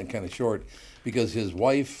looks kind of short because his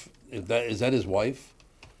wife, is that his wife?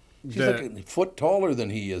 She's like a foot taller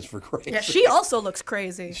than he is, for Christ's sake. Yeah, she also looks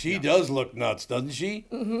crazy. She does look nuts, doesn't she?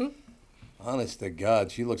 Mm-hmm. Honest to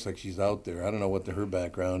God, she looks like she's out there. I don't know what her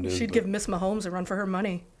background is. She'd give Miss Mahomes a run for her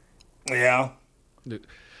money. Yeah.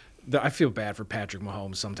 I feel bad for Patrick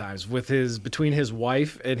Mahomes sometimes between his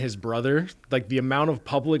wife and his brother, like the amount of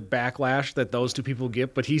public backlash that those two people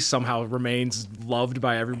get, but he somehow remains loved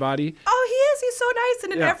by everybody. Oh, he is. He's so nice.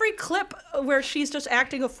 And in every clip where she's just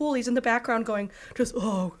acting a fool, he's in the background going,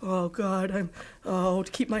 oh God,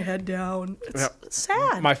 to keep my head down. It's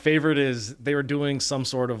sad. My favorite is they were doing some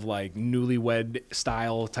sort of like newlywed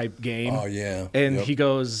style type game. Oh, yeah. And he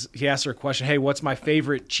asks her a question, hey, what's my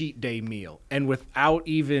favorite cheat day meal? And without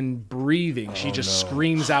even breathing, she just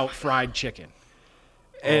screams out fried chicken.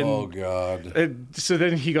 And, oh, God. And so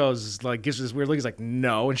then he goes, like, gives her this weird look. He's like,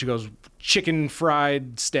 no. And she goes, chicken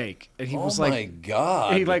fried steak. And he was like, oh, my God.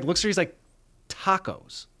 And he like looks at her, he's like,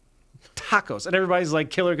 tacos. And everybody's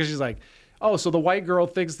like, killer, because she's like, oh, so the white girl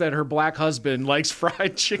thinks that her black husband likes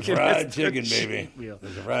fried chicken. Fried chicken, baby.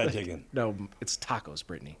 There's a fried chicken. No, it's tacos,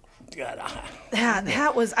 Brittany. God.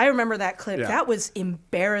 That was, I remember that clip. Yeah. That was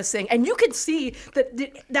embarrassing. And you could see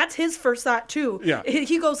that's his first thought, too. Yeah.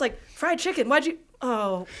 He goes like, fried chicken, why'd you,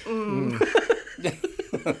 I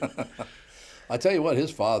tell you what,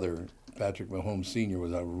 his father, Patrick Mahomes Sr.,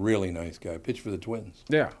 was a really nice guy. Pitched for the Twins.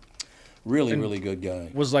 Yeah. Really good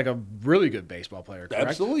guy. Was like a really good baseball player, correct?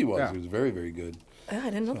 Absolutely was. Yeah. He was very, very good. I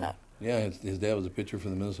didn't know that. Yeah, his dad was a pitcher for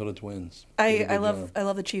the Minnesota Twins. I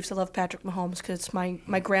love the Chiefs. I love Patrick Mahomes because it's my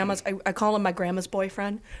grandma's. I call him my grandma's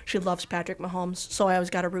boyfriend. She loves Patrick Mahomes, so I always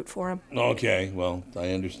got to root for him. Okay, well,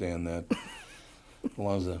 I understand that. As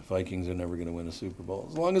long as the Vikings are never going to win a Super Bowl.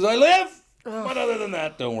 As long as I live! But other than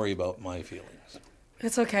that, don't worry about my feelings.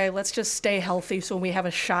 It's okay. Let's just stay healthy so we have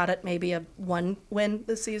a shot at maybe a 1 win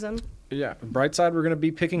this season. Yeah, bright side, we're going to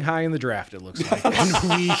be picking high in the draft, it looks like.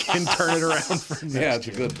 And we can turn it around for next Yeah, it's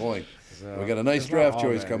a good point. So, we got a nice draft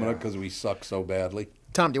choice coming up because we suck so badly.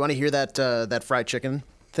 Tom, do you want to hear that fried chicken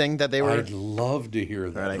thing that they were? I'd love to hear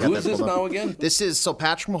that. Right, Who is this now again? This is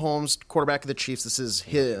Patrick Mahomes, quarterback of the Chiefs. This is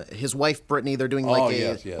his wife Brittany. They're doing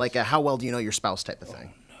like a how well do you know your spouse type of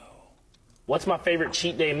thing. No. What's my favorite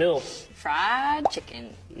cheat day meal? Fried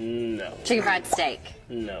chicken. No. Chicken fried steak.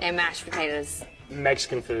 No. And mashed potatoes.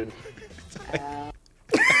 Mexican food.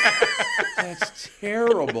 That's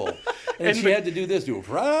terrible. And she had to do this to a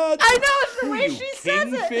fried. I know, it's the way she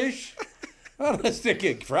says it. Kingfish. I was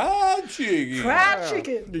thinking fried chicken. Fried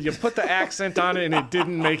chicken. You put the accent on it, and it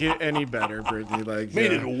didn't make it any better, Brittany.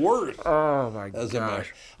 Made it worse. Oh my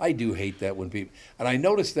gosh. I do hate that when people. And I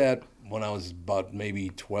noticed that when I was about maybe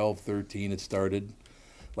 12, 13, it started.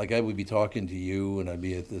 Like I would be talking to you, and I'd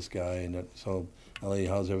be at this guy, and so Ellie,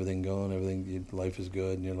 how's everything going? Everything, life is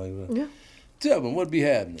good, and you're like, yeah. Devin, what be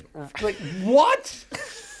happening? Like what?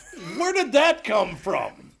 Where did that come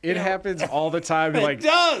from? It happens all the time. It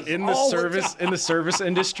does in the service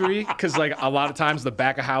industry, because like a lot of times the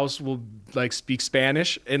back of house will like speak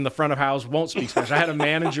Spanish, and the front of house won't speak Spanish. I had a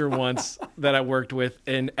manager once that I worked with,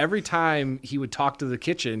 and every time he would talk to the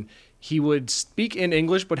kitchen, he would speak in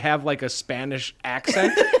English but have like a Spanish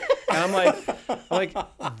accent. And I'm like,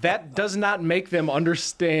 that does not make them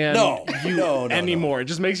understand you anymore. No. It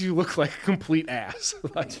just makes you look like a complete ass.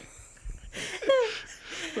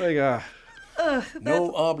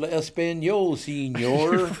 No habla español,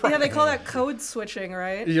 señor. Yeah, they call that code switching,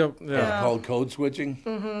 right? Yep. Yeah. Called code switching?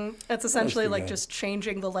 Mm-hmm. It's essentially like just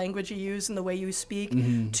changing the language you use and the way you speak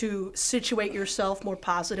to situate yourself more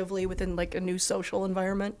positively within like a new social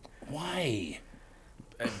environment. Why?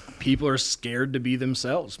 People are scared to be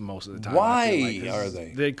themselves most of the time. Why are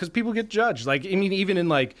they? Because people get judged. Like, I mean, even in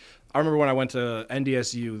like, I remember when I went to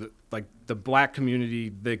NDSU, like the black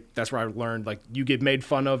community, that's where I learned, like, you get made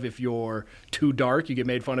fun of if you're too dark. You get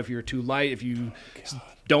made fun of if you're too light. If you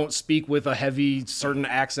don't speak with a heavy certain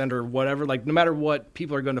accent or whatever, like no matter what,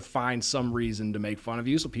 people are going to find some reason to make fun of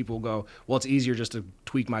you. So people go, well, it's easier just to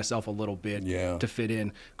tweak myself a little bit to fit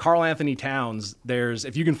in. Carl Anthony Towns,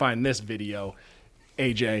 if you can find this video,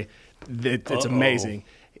 AJ, it's amazing.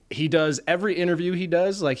 He does every interview he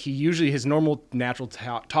does, like his normal natural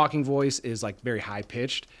talking voice is like very high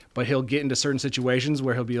pitched, but he'll get into certain situations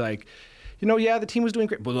where he'll be like, the team was doing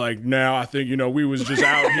great, but like now I think we was just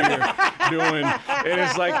out here doing, and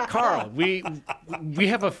it's like, Carl, we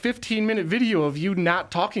have a 15-minute video of you not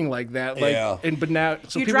talking like that, like, but now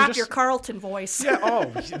so you dropped your Carlton voice. Yeah,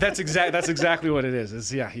 that's exactly what it is.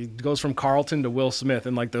 He goes from Carlton to Will Smith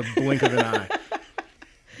in like the blink of an eye.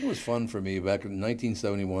 It was fun for me back in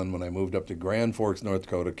 1971 when I moved up to Grand Forks, North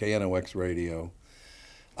Dakota, KNOX radio.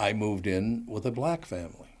 I moved in with a black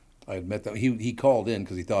family. I had met them. He called in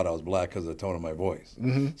because he thought I was black because of the tone of my voice.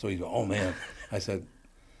 Mm-hmm. So he goes, oh, man. I said,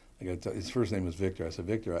 his first name was Victor. I said,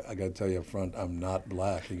 Victor, I got to tell you up front, I'm not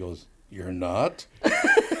black. He goes, you're not?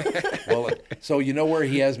 Well, so you know where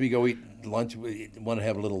he has me go eat lunch? Want to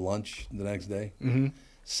have a little lunch the next day? Mm-hmm.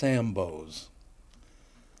 Sambo's.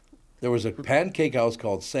 There was a pancake house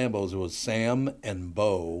called Sambo's. It was Sam and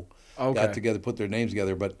Bo got together, put their names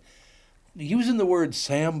together. But using the word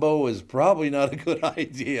Sambo is probably not a good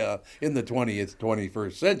idea in the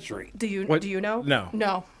 21st century. Do you know?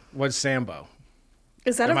 No. What's Sambo?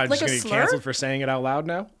 Is that Am I just a going to slur? get canceled for saying it out loud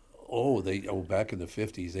now? Back in the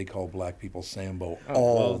 50s, they called black people Sambo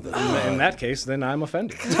In that case, then I'm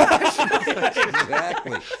offended.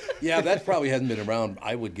 Exactly. Yeah, that probably hasn't been around,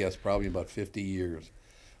 I would guess, probably about 50 years.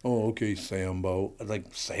 Oh, okay, Sambo. Like,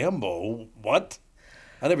 Sambo? What?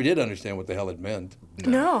 I never did understand what the hell it meant.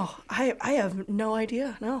 No, I have no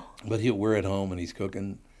idea, no. But we're at home, and he's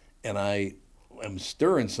cooking, and I am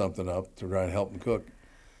stirring something up to try and help him cook.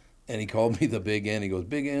 And he called me the Big N. He goes,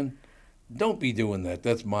 Big N, don't be doing that.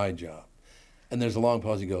 That's my job. And there's a long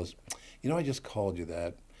pause. He goes, I just called you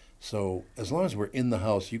that. So as long as we're in the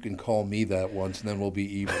house, you can call me that once, and then we'll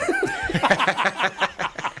be even.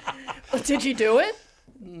 Did you do it?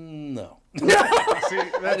 No.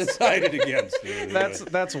 I decided against it.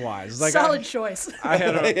 That's wise. Like solid choice. I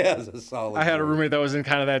had a roommate that was in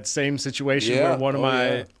kind of that same situation where one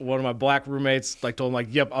of my black roommates like told him like,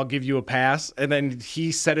 "Yep, I'll give you a pass," and then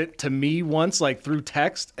he said it to me once like through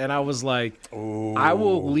text, and I was like, "I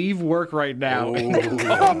will leave work right now and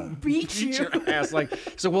come beat your ass." Like,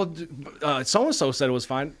 so so and so said it was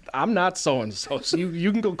fine. I'm not so and so,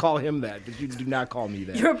 you can go call him that, but you do not call me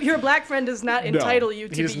that. Your black friend does not entitle you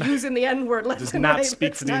to be using the N N-word left Does and not right. speak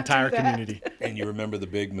Let's for the not entire do that. community. And you remember the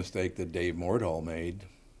big mistake that Dave Mordall made. Did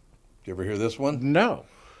you ever hear this one? No.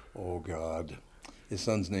 Oh, God. His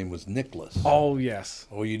son's name was Nicholas. Oh, yes.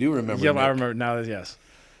 Oh, you do remember Yeah, Nick. I remember now. Yes.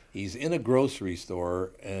 He's in a grocery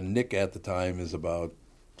store, and Nick at the time is about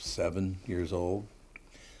 7 years old.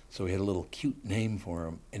 So he had a little cute name for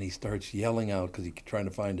him, and he starts yelling out because he's trying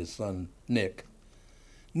to find his son, Nick.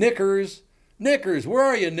 Knickers! Knickers! Where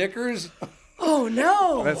are you, Knickers? Oh,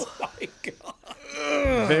 no. That's, Oh, my God.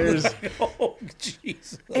 There's Oh,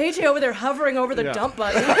 jeez. AJ over there hovering over the dump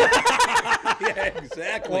button. Yeah,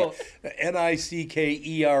 exactly. Well, Nickers.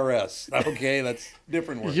 Okay, that's a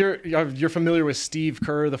different word. You're familiar with Steve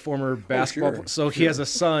Kerr, the former basketball sure, So he has a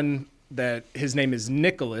son that his name is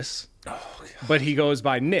Nicholas, but he goes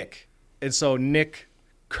by Nick. And so Nick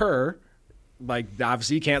Kerr, like,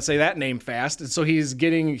 obviously you can't say that name fast. And so he's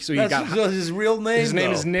getting, so he got his real name. His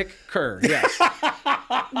name is Nick Kerr. Yes.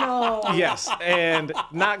 No. Yes. And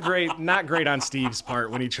not great on Steve's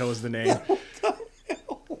part when he chose the name.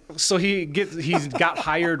 So he's got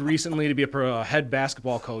hired recently to be a head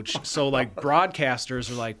basketball coach. So like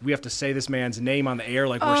broadcasters are like, we have to say this man's name on the air,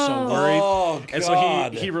 like we're so worried. Oh, and so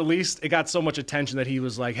he released. It got so much attention that he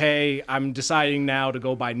was like, hey, I'm deciding now to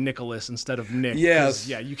go by Nicholas instead of Nick. Yes.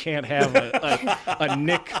 Yeah, you can't have a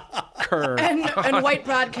Nick Kerr. And white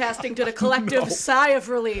broadcasting did a collective sigh of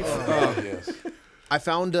relief. Oh, yes. I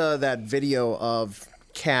found that video of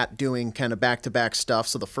Cat doing kind of back-to-back stuff.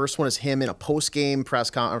 So the first one is him in a post-game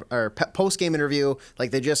post-game interview.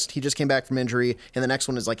 Like he just came back from injury, and the next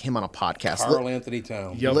one is like him on a podcast. Carl Anthony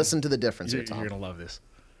Towns. Yep. Listen to the difference here, Tom. You're gonna love this.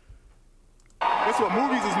 This is what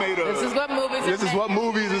movies is made of. This is what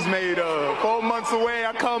movies is made of. 4 months away,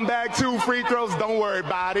 I come back, 2 free throws. Don't worry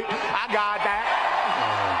about it. I got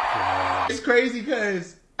that. It's crazy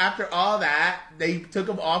because after all that, they took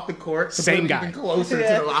him off the court to Same put him guy. even closer to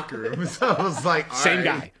the locker room. So I was like, all Same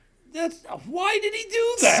right. guy. Why did he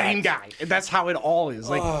do that? Same guy. And that's how it all is.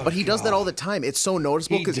 Like, But he does that all the time. It's so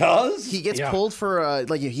noticeable. He does? He gets pulled for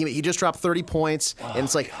he just dropped 30 points, and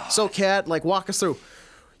it's like, so Cat, like walk us through.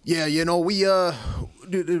 Yeah, we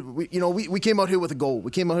came out here with a goal. We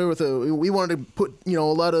came out here with we wanted to put a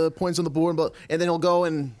lot of points on the board, and then he'll go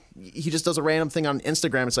and he just does a random thing on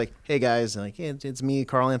Instagram. It's like, hey guys, like it's me,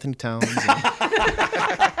 Carl Anthony Towns.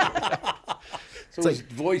 So his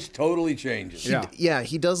voice totally changes.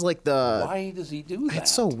 He does like the. Why does he do that?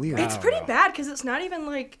 It's so weird. It's pretty bad because it's not even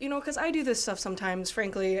like, because I do this stuff sometimes,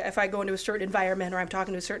 frankly, if I go into a certain environment or I'm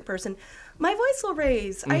talking to a certain person, my voice will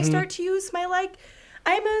raise. I start to use my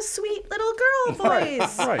I'm a sweet little girl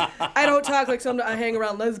voice. Right. I don't talk like I hang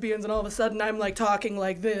around lesbians and all of a sudden I'm like talking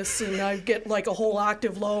like this and I get like a whole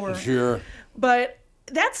octave lower. Sure. But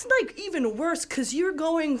that's like even worse because you're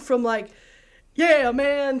going from like, yeah,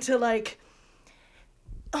 man, to like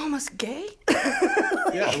almost gay.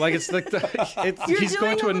 yeah, like it's like he's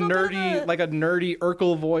going to a nerdy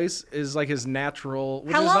Urkel voice is like his natural.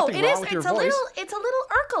 There's nothing wrong with your voice. It's a little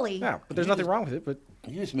Urkel-y. Yeah, but there's nothing wrong with it. But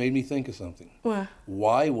you just made me think of something. What?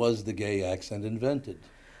 Why was the gay accent invented?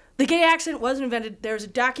 The gay accent wasn't invented. There's a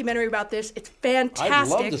documentary about this. It's fantastic. I'd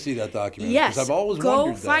love to see that documentary. Yes, because I've always go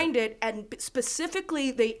wondered find that. it. And specifically,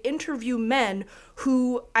 they interview men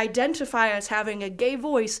who identify as having a gay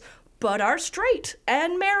voice, but are straight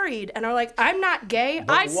and married, and are like, I'm not gay.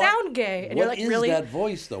 I sound gay. And you're like, really? What is that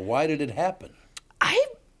voice, though? Why did it happen?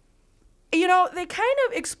 They kind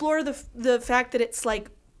of explore the fact that it's like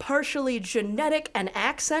partially genetic and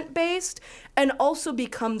accent based, and also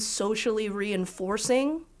becomes socially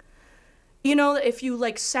reinforcing. If you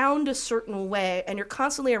like sound a certain way and you're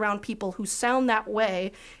constantly around people who sound that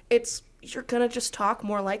way, you're gonna just talk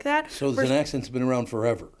more like that. So an accent's been around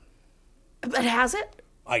forever. But has it?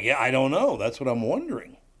 I don't know. That's what I'm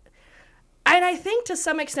wondering. And I think to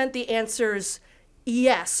some extent the answer's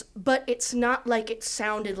yes, but it's not like it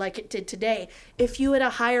sounded like it did today. If you had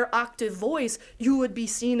a higher octave voice, you would be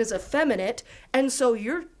seen as effeminate, and so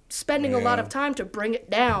you're spending a lot of time to bring it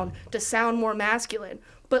down to sound more masculine.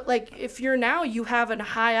 But like if you have a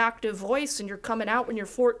high octave voice and you're coming out when you're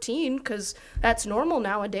 14, because that's normal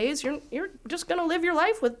nowadays, you're just gonna live your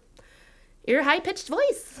life with your high pitched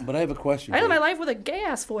voice. But I have a question. I live my life with a gay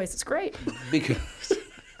ass voice. It's great.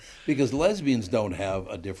 Because lesbians don't have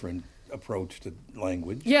a different approach to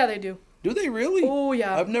language. Yeah, they do. Do they really? Oh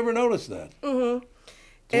yeah. I've never noticed that. Mm-hmm.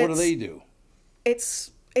 So what do they do?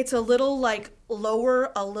 It's a little like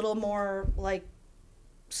lower, a little more like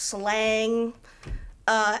slang,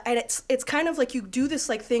 and it's kind of like you do this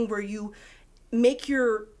like thing where you make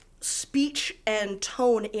your speech and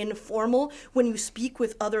tone informal when you speak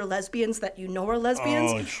with other lesbians that you know are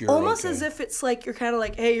lesbians. Oh, sure, almost okay. as if it's like you're kind of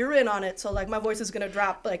like, hey, you're in on it, so like my voice is gonna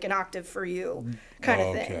drop like an octave for you, kind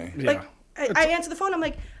of thing. Yeah. Like I answer the phone, I'm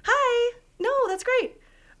like, hi, no, that's great.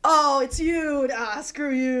 Oh, it's you.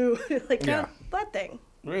 Screw you. Like kind of that thing.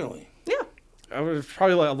 Really? Yeah. It's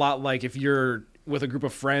probably a lot like if you're with a group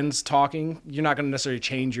of friends talking, you're not going to necessarily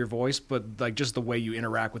change your voice, but like just the way you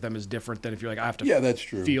interact with them is different than if you're like, I have to that's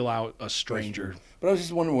true. feel out a stranger. But I was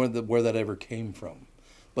just wondering where that ever came from.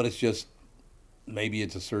 But it's just, maybe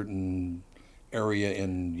it's a certain area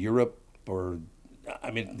in Europe, or, I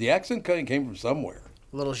mean, the accent kind of came from somewhere.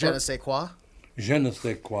 A little je ne sais quoi. Je ne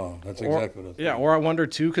sais quoi. That's exactly what it is. Yeah, or I wonder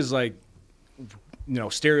too, because like, you know,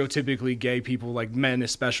 stereotypically gay people, like men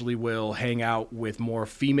especially, will hang out with more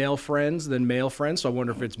female friends than male friends. So I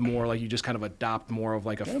wonder if it's more like you just kind of adopt more of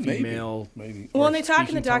like a female. Maybe. Well, and they talk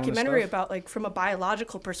in the documentary about like from a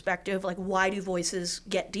biological perspective, like why do voices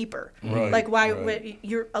get deeper? Right, like why when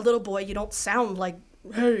you're a little boy, you don't sound like,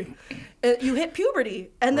 hey. You hit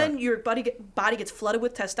puberty, and then your body gets flooded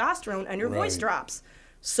with testosterone, and your voice drops.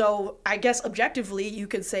 So I guess objectively, you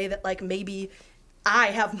could say that like maybe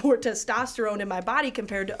I have more testosterone in my body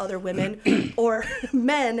compared to other women, or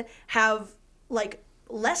men have like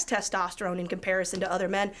less testosterone in comparison to other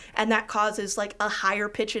men, and that causes like a higher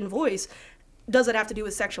pitch in voice. Does it have to do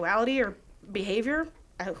with sexuality or behavior?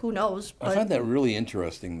 Who knows? I find that really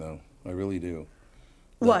interesting, though. I really do.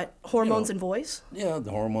 What, hormones and voice? Yeah,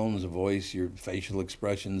 the hormones, the voice, your facial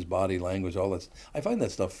expressions, body language, all that. I find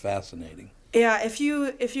that stuff fascinating. Yeah, if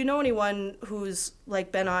you know anyone who's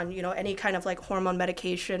like been on, you know, any kind of like hormone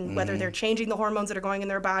medication, whether they're changing the hormones that are going in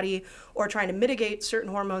their body or trying to mitigate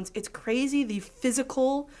certain hormones, it's crazy the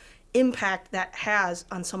physical impact that has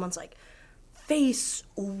on someone's like face,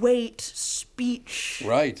 weight, speech,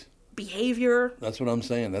 behavior. That's what I'm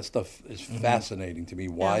saying. That stuff is fascinating to me,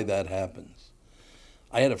 why that happens.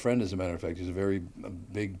 I had a friend, as a matter of fact, who's a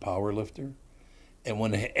big power lifter. And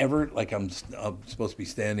whenever, like I'm supposed to be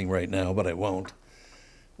standing right now, but I won't,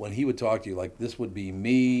 when he would talk to you, like this would be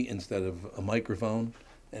me instead of a microphone,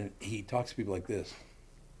 and he talks to people like this.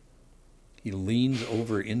 He leans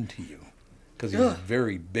over into you because he's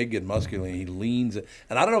very big and muscular, and he leans.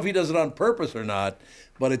 And I don't know if he does it on purpose or not,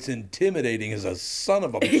 but it's intimidating as a son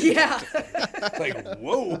of a bitch. Yeah. It's like,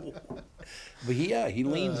 whoa. But he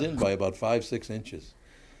leans in by about 5-6 inches.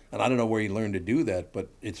 And I don't know where he learned to do that, but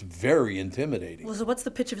it's very intimidating. Well, so what's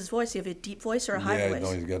the pitch of his voice? Do you have a deep voice or a high voice? Yeah,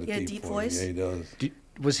 no, he's got a deep voice. Yeah, he does.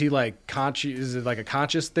 Was he like conscious? Is it like a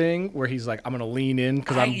conscious thing where he's like, I'm going to lean in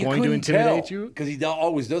because I'm going to intimidate you? Because he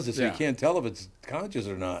always does this, so you can't tell if it's conscious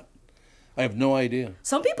or not. I have no idea.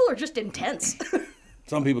 Some people are just intense.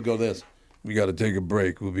 Some people go this. We got to take a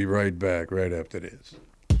break. We'll be right back right after this.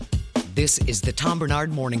 This is the Tom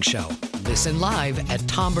Barnard Morning Show. Listen live at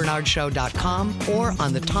tombernardshow.com or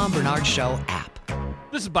on the Tom Barnard Show app.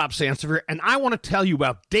 This is Bob Sansevier, and I want to tell you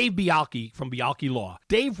about Dave Bialke from Bialke Law.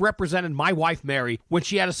 Dave represented my wife, Mary, when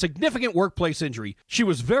she had a significant workplace injury. She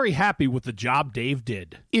was very happy with the job Dave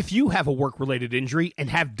did. If you have a work-related injury and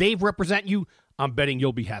have Dave represent you, I'm betting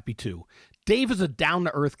you'll be happy too. Dave is a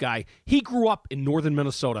down-to-earth guy. He grew up in northern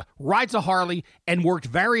Minnesota, rides a Harley, and worked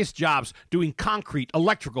various jobs doing concrete,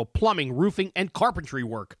 electrical, plumbing, roofing, and carpentry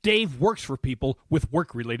work. Dave works for people with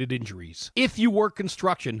work-related injuries. If you work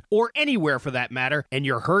construction, or anywhere for that matter, and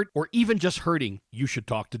you're hurt or even just hurting, you should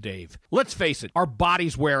talk to Dave. Let's face it, our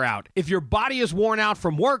bodies wear out. If your body is worn out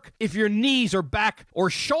from work, if your knees or back or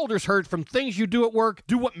shoulders hurt from things you do at work,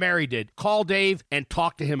 do what Mary did. Call Dave and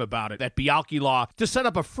talk to him about it at Bialke Law to set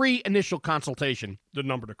up a free initial consultation. The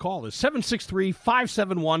number to call is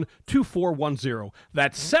 763-571-2410.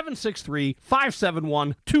 That's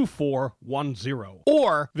 763-571-2410.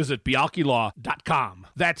 Or visit bialkelaw.com.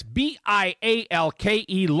 That's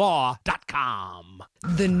BIALKE law.com.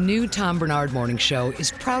 The new Tom Barnard Morning Show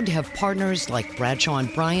is proud to have partners like Bradshaw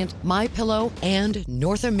 & Bryant, MyPillow, and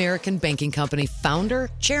North American Banking Company founder,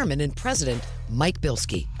 chairman, and president, Mike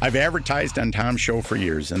Bilski. I've advertised on Tom's show for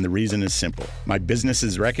years, and the reason is simple. My business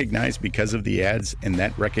is recognized because of the ads, and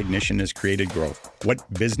that recognition has created growth.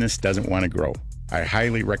 What business doesn't want to grow? I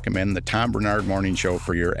highly recommend the Tom Barnard Morning Show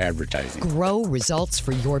for your advertising. Grow results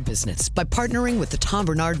for your business by partnering with the Tom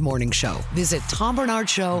Barnard Morning Show. Visit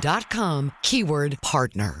TomBarnardShow.com, keyword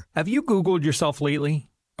partner. Have you Googled yourself lately?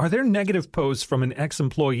 Are there negative posts from an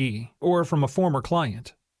ex-employee or from a former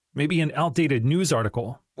client? Maybe an outdated news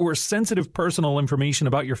article or sensitive personal information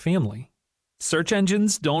about your family? Search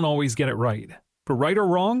engines don't always get it right. But right or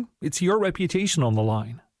wrong, it's your reputation on the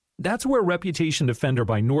line. That's where Reputation Defender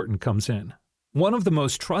by Norton comes in. One of the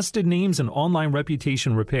most trusted names in online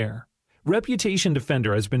reputation repair. Reputation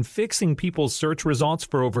Defender has been fixing people's search results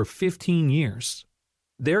for over 15 years.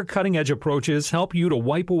 Their cutting-edge approaches help you to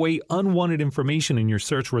wipe away unwanted information in your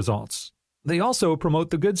search results. They also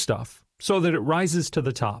promote the good stuff so that it rises to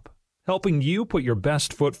the top, helping you put your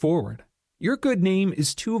best foot forward. Your good name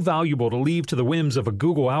is too valuable to leave to the whims of a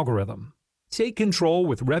Google algorithm. Take control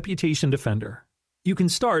with Reputation Defender. You can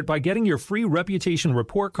start by getting your free reputation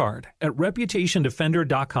report card at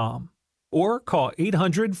reputationdefender.com or call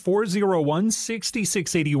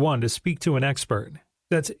 800-401-6681 to speak to an expert.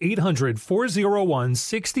 That's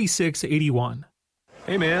 800-401-6681.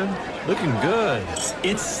 Hey man, looking good.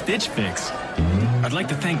 It's Stitch Fix. I'd like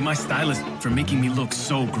to thank my stylist for making me look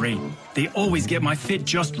so great. They always get my fit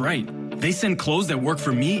just right. They send clothes that work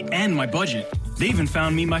for me and my budget. They even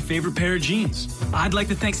found me my favorite pair of jeans. I'd like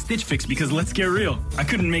to thank Stitch Fix because let's get real, I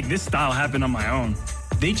couldn't make this style happen on my own.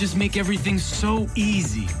 They just make everything so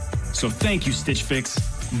easy. So thank you, Stitch Fix.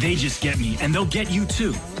 They just get me, and they'll get you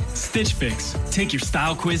too. Stitch Fix. Take your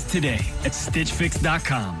style quiz today at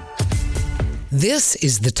StitchFix.com. This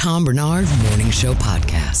is the Tom Barnard Morning Show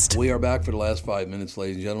podcast. We are back for the last 5 minutes,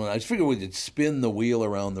 ladies and gentlemen. I just figured we could spin the wheel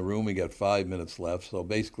around the room. We got 5 minutes left, so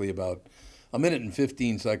basically about a minute and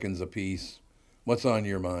 15 seconds apiece. What's on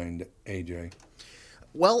your mind, AJ?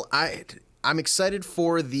 Well, I'm excited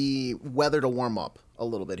for the weather to warm up a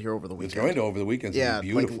little bit here over the weekend. It's going to over the weekend. It's going to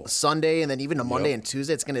be beautiful. Like Sunday and then even to Monday and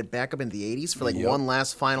Tuesday, it's going to back up into the 80s for one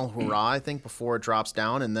last final hurrah, I think, before it drops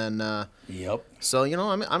down. And then, So,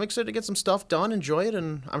 I'm excited to get some stuff done, enjoy it,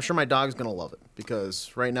 and I'm sure my dog's going to love it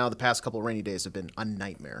because right now the past couple of rainy days have been a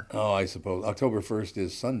nightmare. Oh, I suppose. October 1st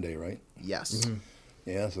is Sunday, right? Yes. Mm-hmm.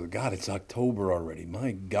 Yeah, so, God, it's October already.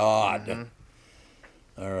 My God. Mm-hmm.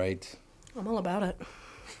 All right. I'm all about it.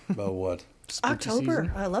 About what? October.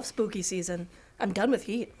 Season? I love spooky season. I'm done with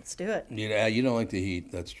heat. Let's do it. Yeah, you don't like the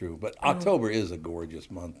heat. That's true. But October is a gorgeous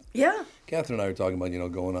month. Yeah. Catherine and I were talking about,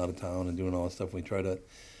 going out of town and doing all that stuff. We try to,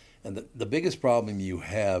 and the biggest problem you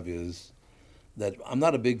have is that I'm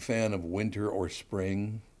not a big fan of winter or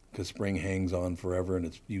spring because spring hangs on forever and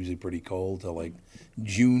it's usually pretty cold till like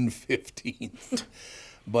June 15th.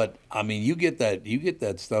 But I mean, you get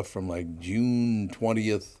that stuff from like June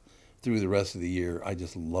 20th through the rest of the year. I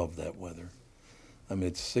just love that weather. I mean,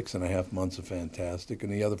 it's 6.5 months of fantastic,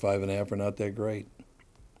 and the other 5.5 are not that great.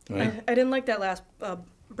 Right? I didn't like that last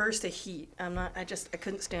burst of heat. I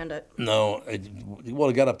couldn't stand it. No,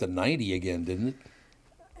 it got up to 90 again, didn't it?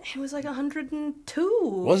 It was like 102.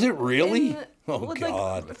 Was it really? God!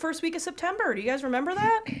 Like the first week of September. Do you guys remember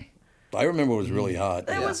that? I remember it was really hot.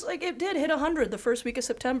 It was like it did hit 100 the first week of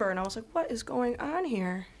September, and I was like, "What is going on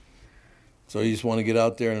here?" So you just want to get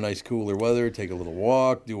out there in a nice cooler weather, take a little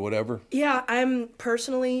walk, do whatever? Yeah, I'm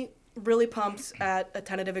personally really pumped at a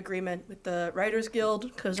tentative agreement with the Writers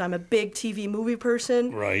Guild because I'm a big TV movie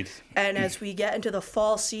person. Right. And as we get into the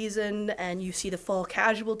fall season and you see the fall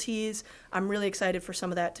casualties, I'm really excited for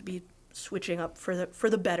some of that to be switching up for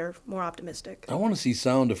the better, more optimistic. I want to see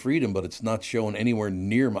Sound of Freedom, but it's not shown anywhere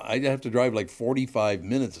near I'd have to drive like 45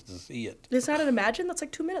 minutes to see it. It's not an Imagine? That's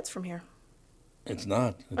like 2 minutes from here. It's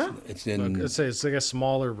not. It's in. It's like a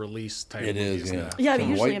smaller release type. It is, yeah. Yeah, but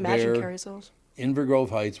usually Imagine carries those. Inver Grove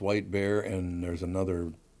Heights, White Bear, and there's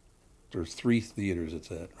 3 theaters it's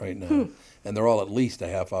at right now. And they're all at least a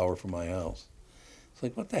half hour from my house. It's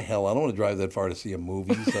like, what the hell? I don't want to drive that far to see a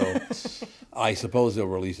movie, so I suppose they'll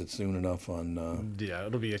release it soon enough on... yeah,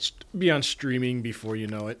 it'll be on streaming before you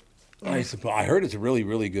know it. I heard it's a really,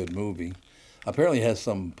 really good movie. Apparently it has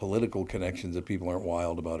some political connections that people aren't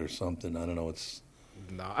wild about or something. I don't know. It's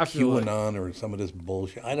QAnon or some of this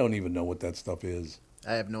bullshit. I don't even know what that stuff is.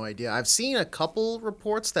 I have no idea. I've seen a couple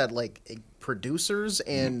reports that like producers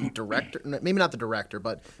and director, maybe not the director,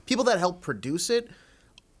 but people that help produce it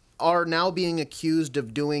are now being accused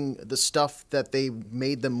of doing the stuff that they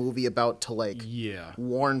made the movie about to like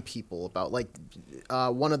warn people about. Like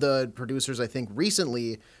one of the producers, I think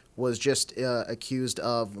recently was just accused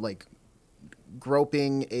of like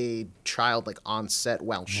groping a child like on set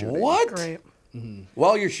while shooting. What? Great. Mm-hmm.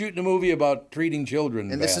 While you're shooting a movie about treating children.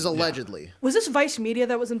 And this is allegedly. Yeah. Was this Vice Media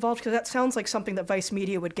that was involved? Because that sounds like something that Vice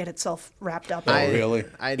Media would get itself wrapped up in. Oh, really?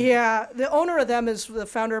 Yeah. The owner of them is the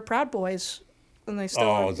founder of Proud Boys. And they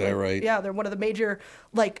still is that right? Yeah, they're one of the major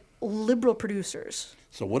like liberal producers.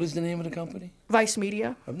 So what is the name of the company? Vice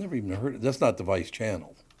Media. I've never even heard it. That's not the Vice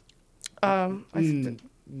channel.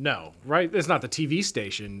 No, right? It's not the TV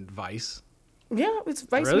station Vice. Yeah, it's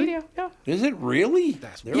Vice Really? Media. Yeah. Is it really?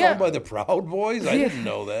 They're owned by the Proud Boys? I didn't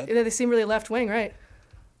know that. Yeah, they seem really left wing, right?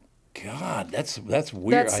 God, that's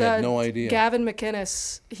weird. I had no idea. Gavin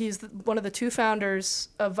McInnes. He's one of the 2 founders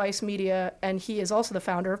of Vice Media, and he is also the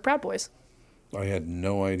founder of Proud Boys. I had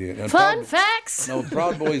no idea. And Fun facts. No,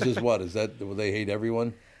 Proud Boys is what? Is that they hate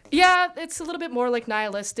everyone? Yeah, it's a little bit more like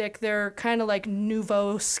nihilistic. They're kind of like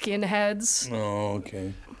nouveau skinheads. Oh,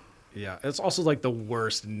 okay. Yeah, it's also like the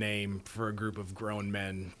worst name for a group of grown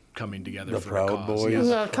men coming together for a Proud cause. Boys?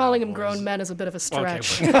 Yes, Calling them grown men is a bit of a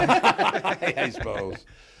stretch. Okay, I suppose.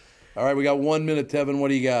 All right, we got 1 minute, Tevin. What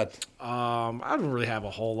do you got? I don't really have a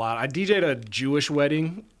whole lot. I DJ'd a Jewish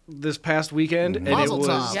wedding this past weekend, and Mazel it was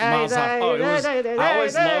tov. Mazel tov. Oh, it was. I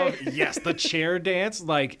always love the chair dance.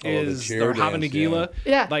 Like is or Hava Nagila.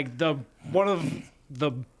 Yeah. Like one of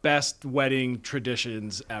the best wedding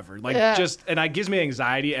traditions ever. Like and it gives me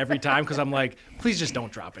anxiety every time because I'm like, please just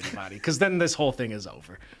don't drop anybody because then this whole thing is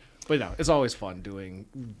over. But no, it's always fun doing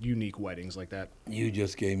unique weddings like that. You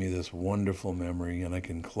just gave me this wonderful memory, and I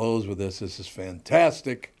can close with this. This is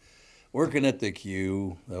fantastic. Working at the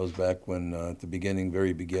Q, that was back when, at the beginning,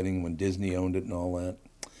 very beginning, when Disney owned it and all that.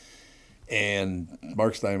 And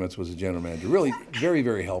Mark Steinmetz was the general manager. Really, very,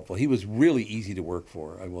 very helpful. He was really easy to work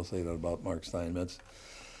for. I will say that about Mark Steinmetz.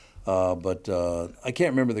 But I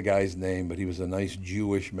can't remember the guy's name, but he was a nice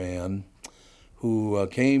Jewish man who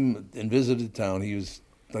came and visited town.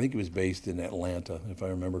 I think he was based in Atlanta, if I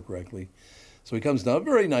remember correctly. So he comes down,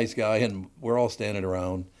 very nice guy, and we're all standing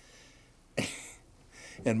around.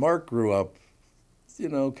 And Mark grew up,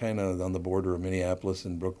 kind of on the border of Minneapolis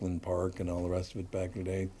and Brooklyn Park and all the rest of it back in the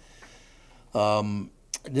day.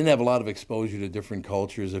 Didn't have a lot of exposure to different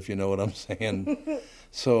cultures, if you know what I'm saying.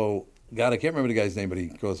 So, God, I can't remember the guy's name, but he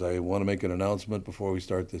goes, I want to make an announcement before we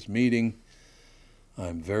start this meeting.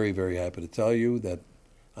 I'm very, very happy to tell you that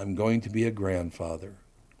I'm going to be a grandfather.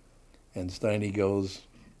 And Steiny goes,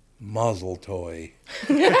 Mazel toy.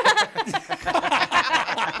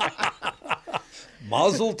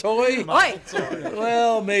 Mazel toy?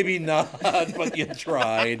 Well, maybe not, but you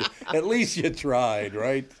tried. At least you tried,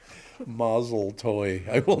 right? Mazel toy.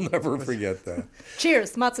 I will never forget that.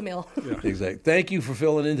 Cheers, matzah meal. Yeah. Exactly. Thank you for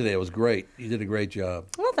filling in today. It was great. You did a great job.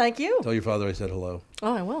 Well, thank you. Tell your father I said hello.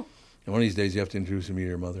 Oh, I will. And one of these days you have to introduce him to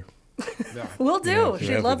your mother. Will do.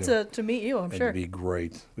 She'd love to meet you, I'm sure. That'd be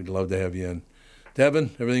great. We'd love to have you in. Tevin,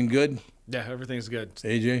 everything good? Yeah, everything's good.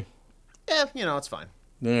 AJ? Yeah, it's fine.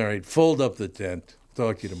 All right, fold up the tent.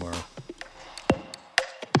 Talk to you tomorrow.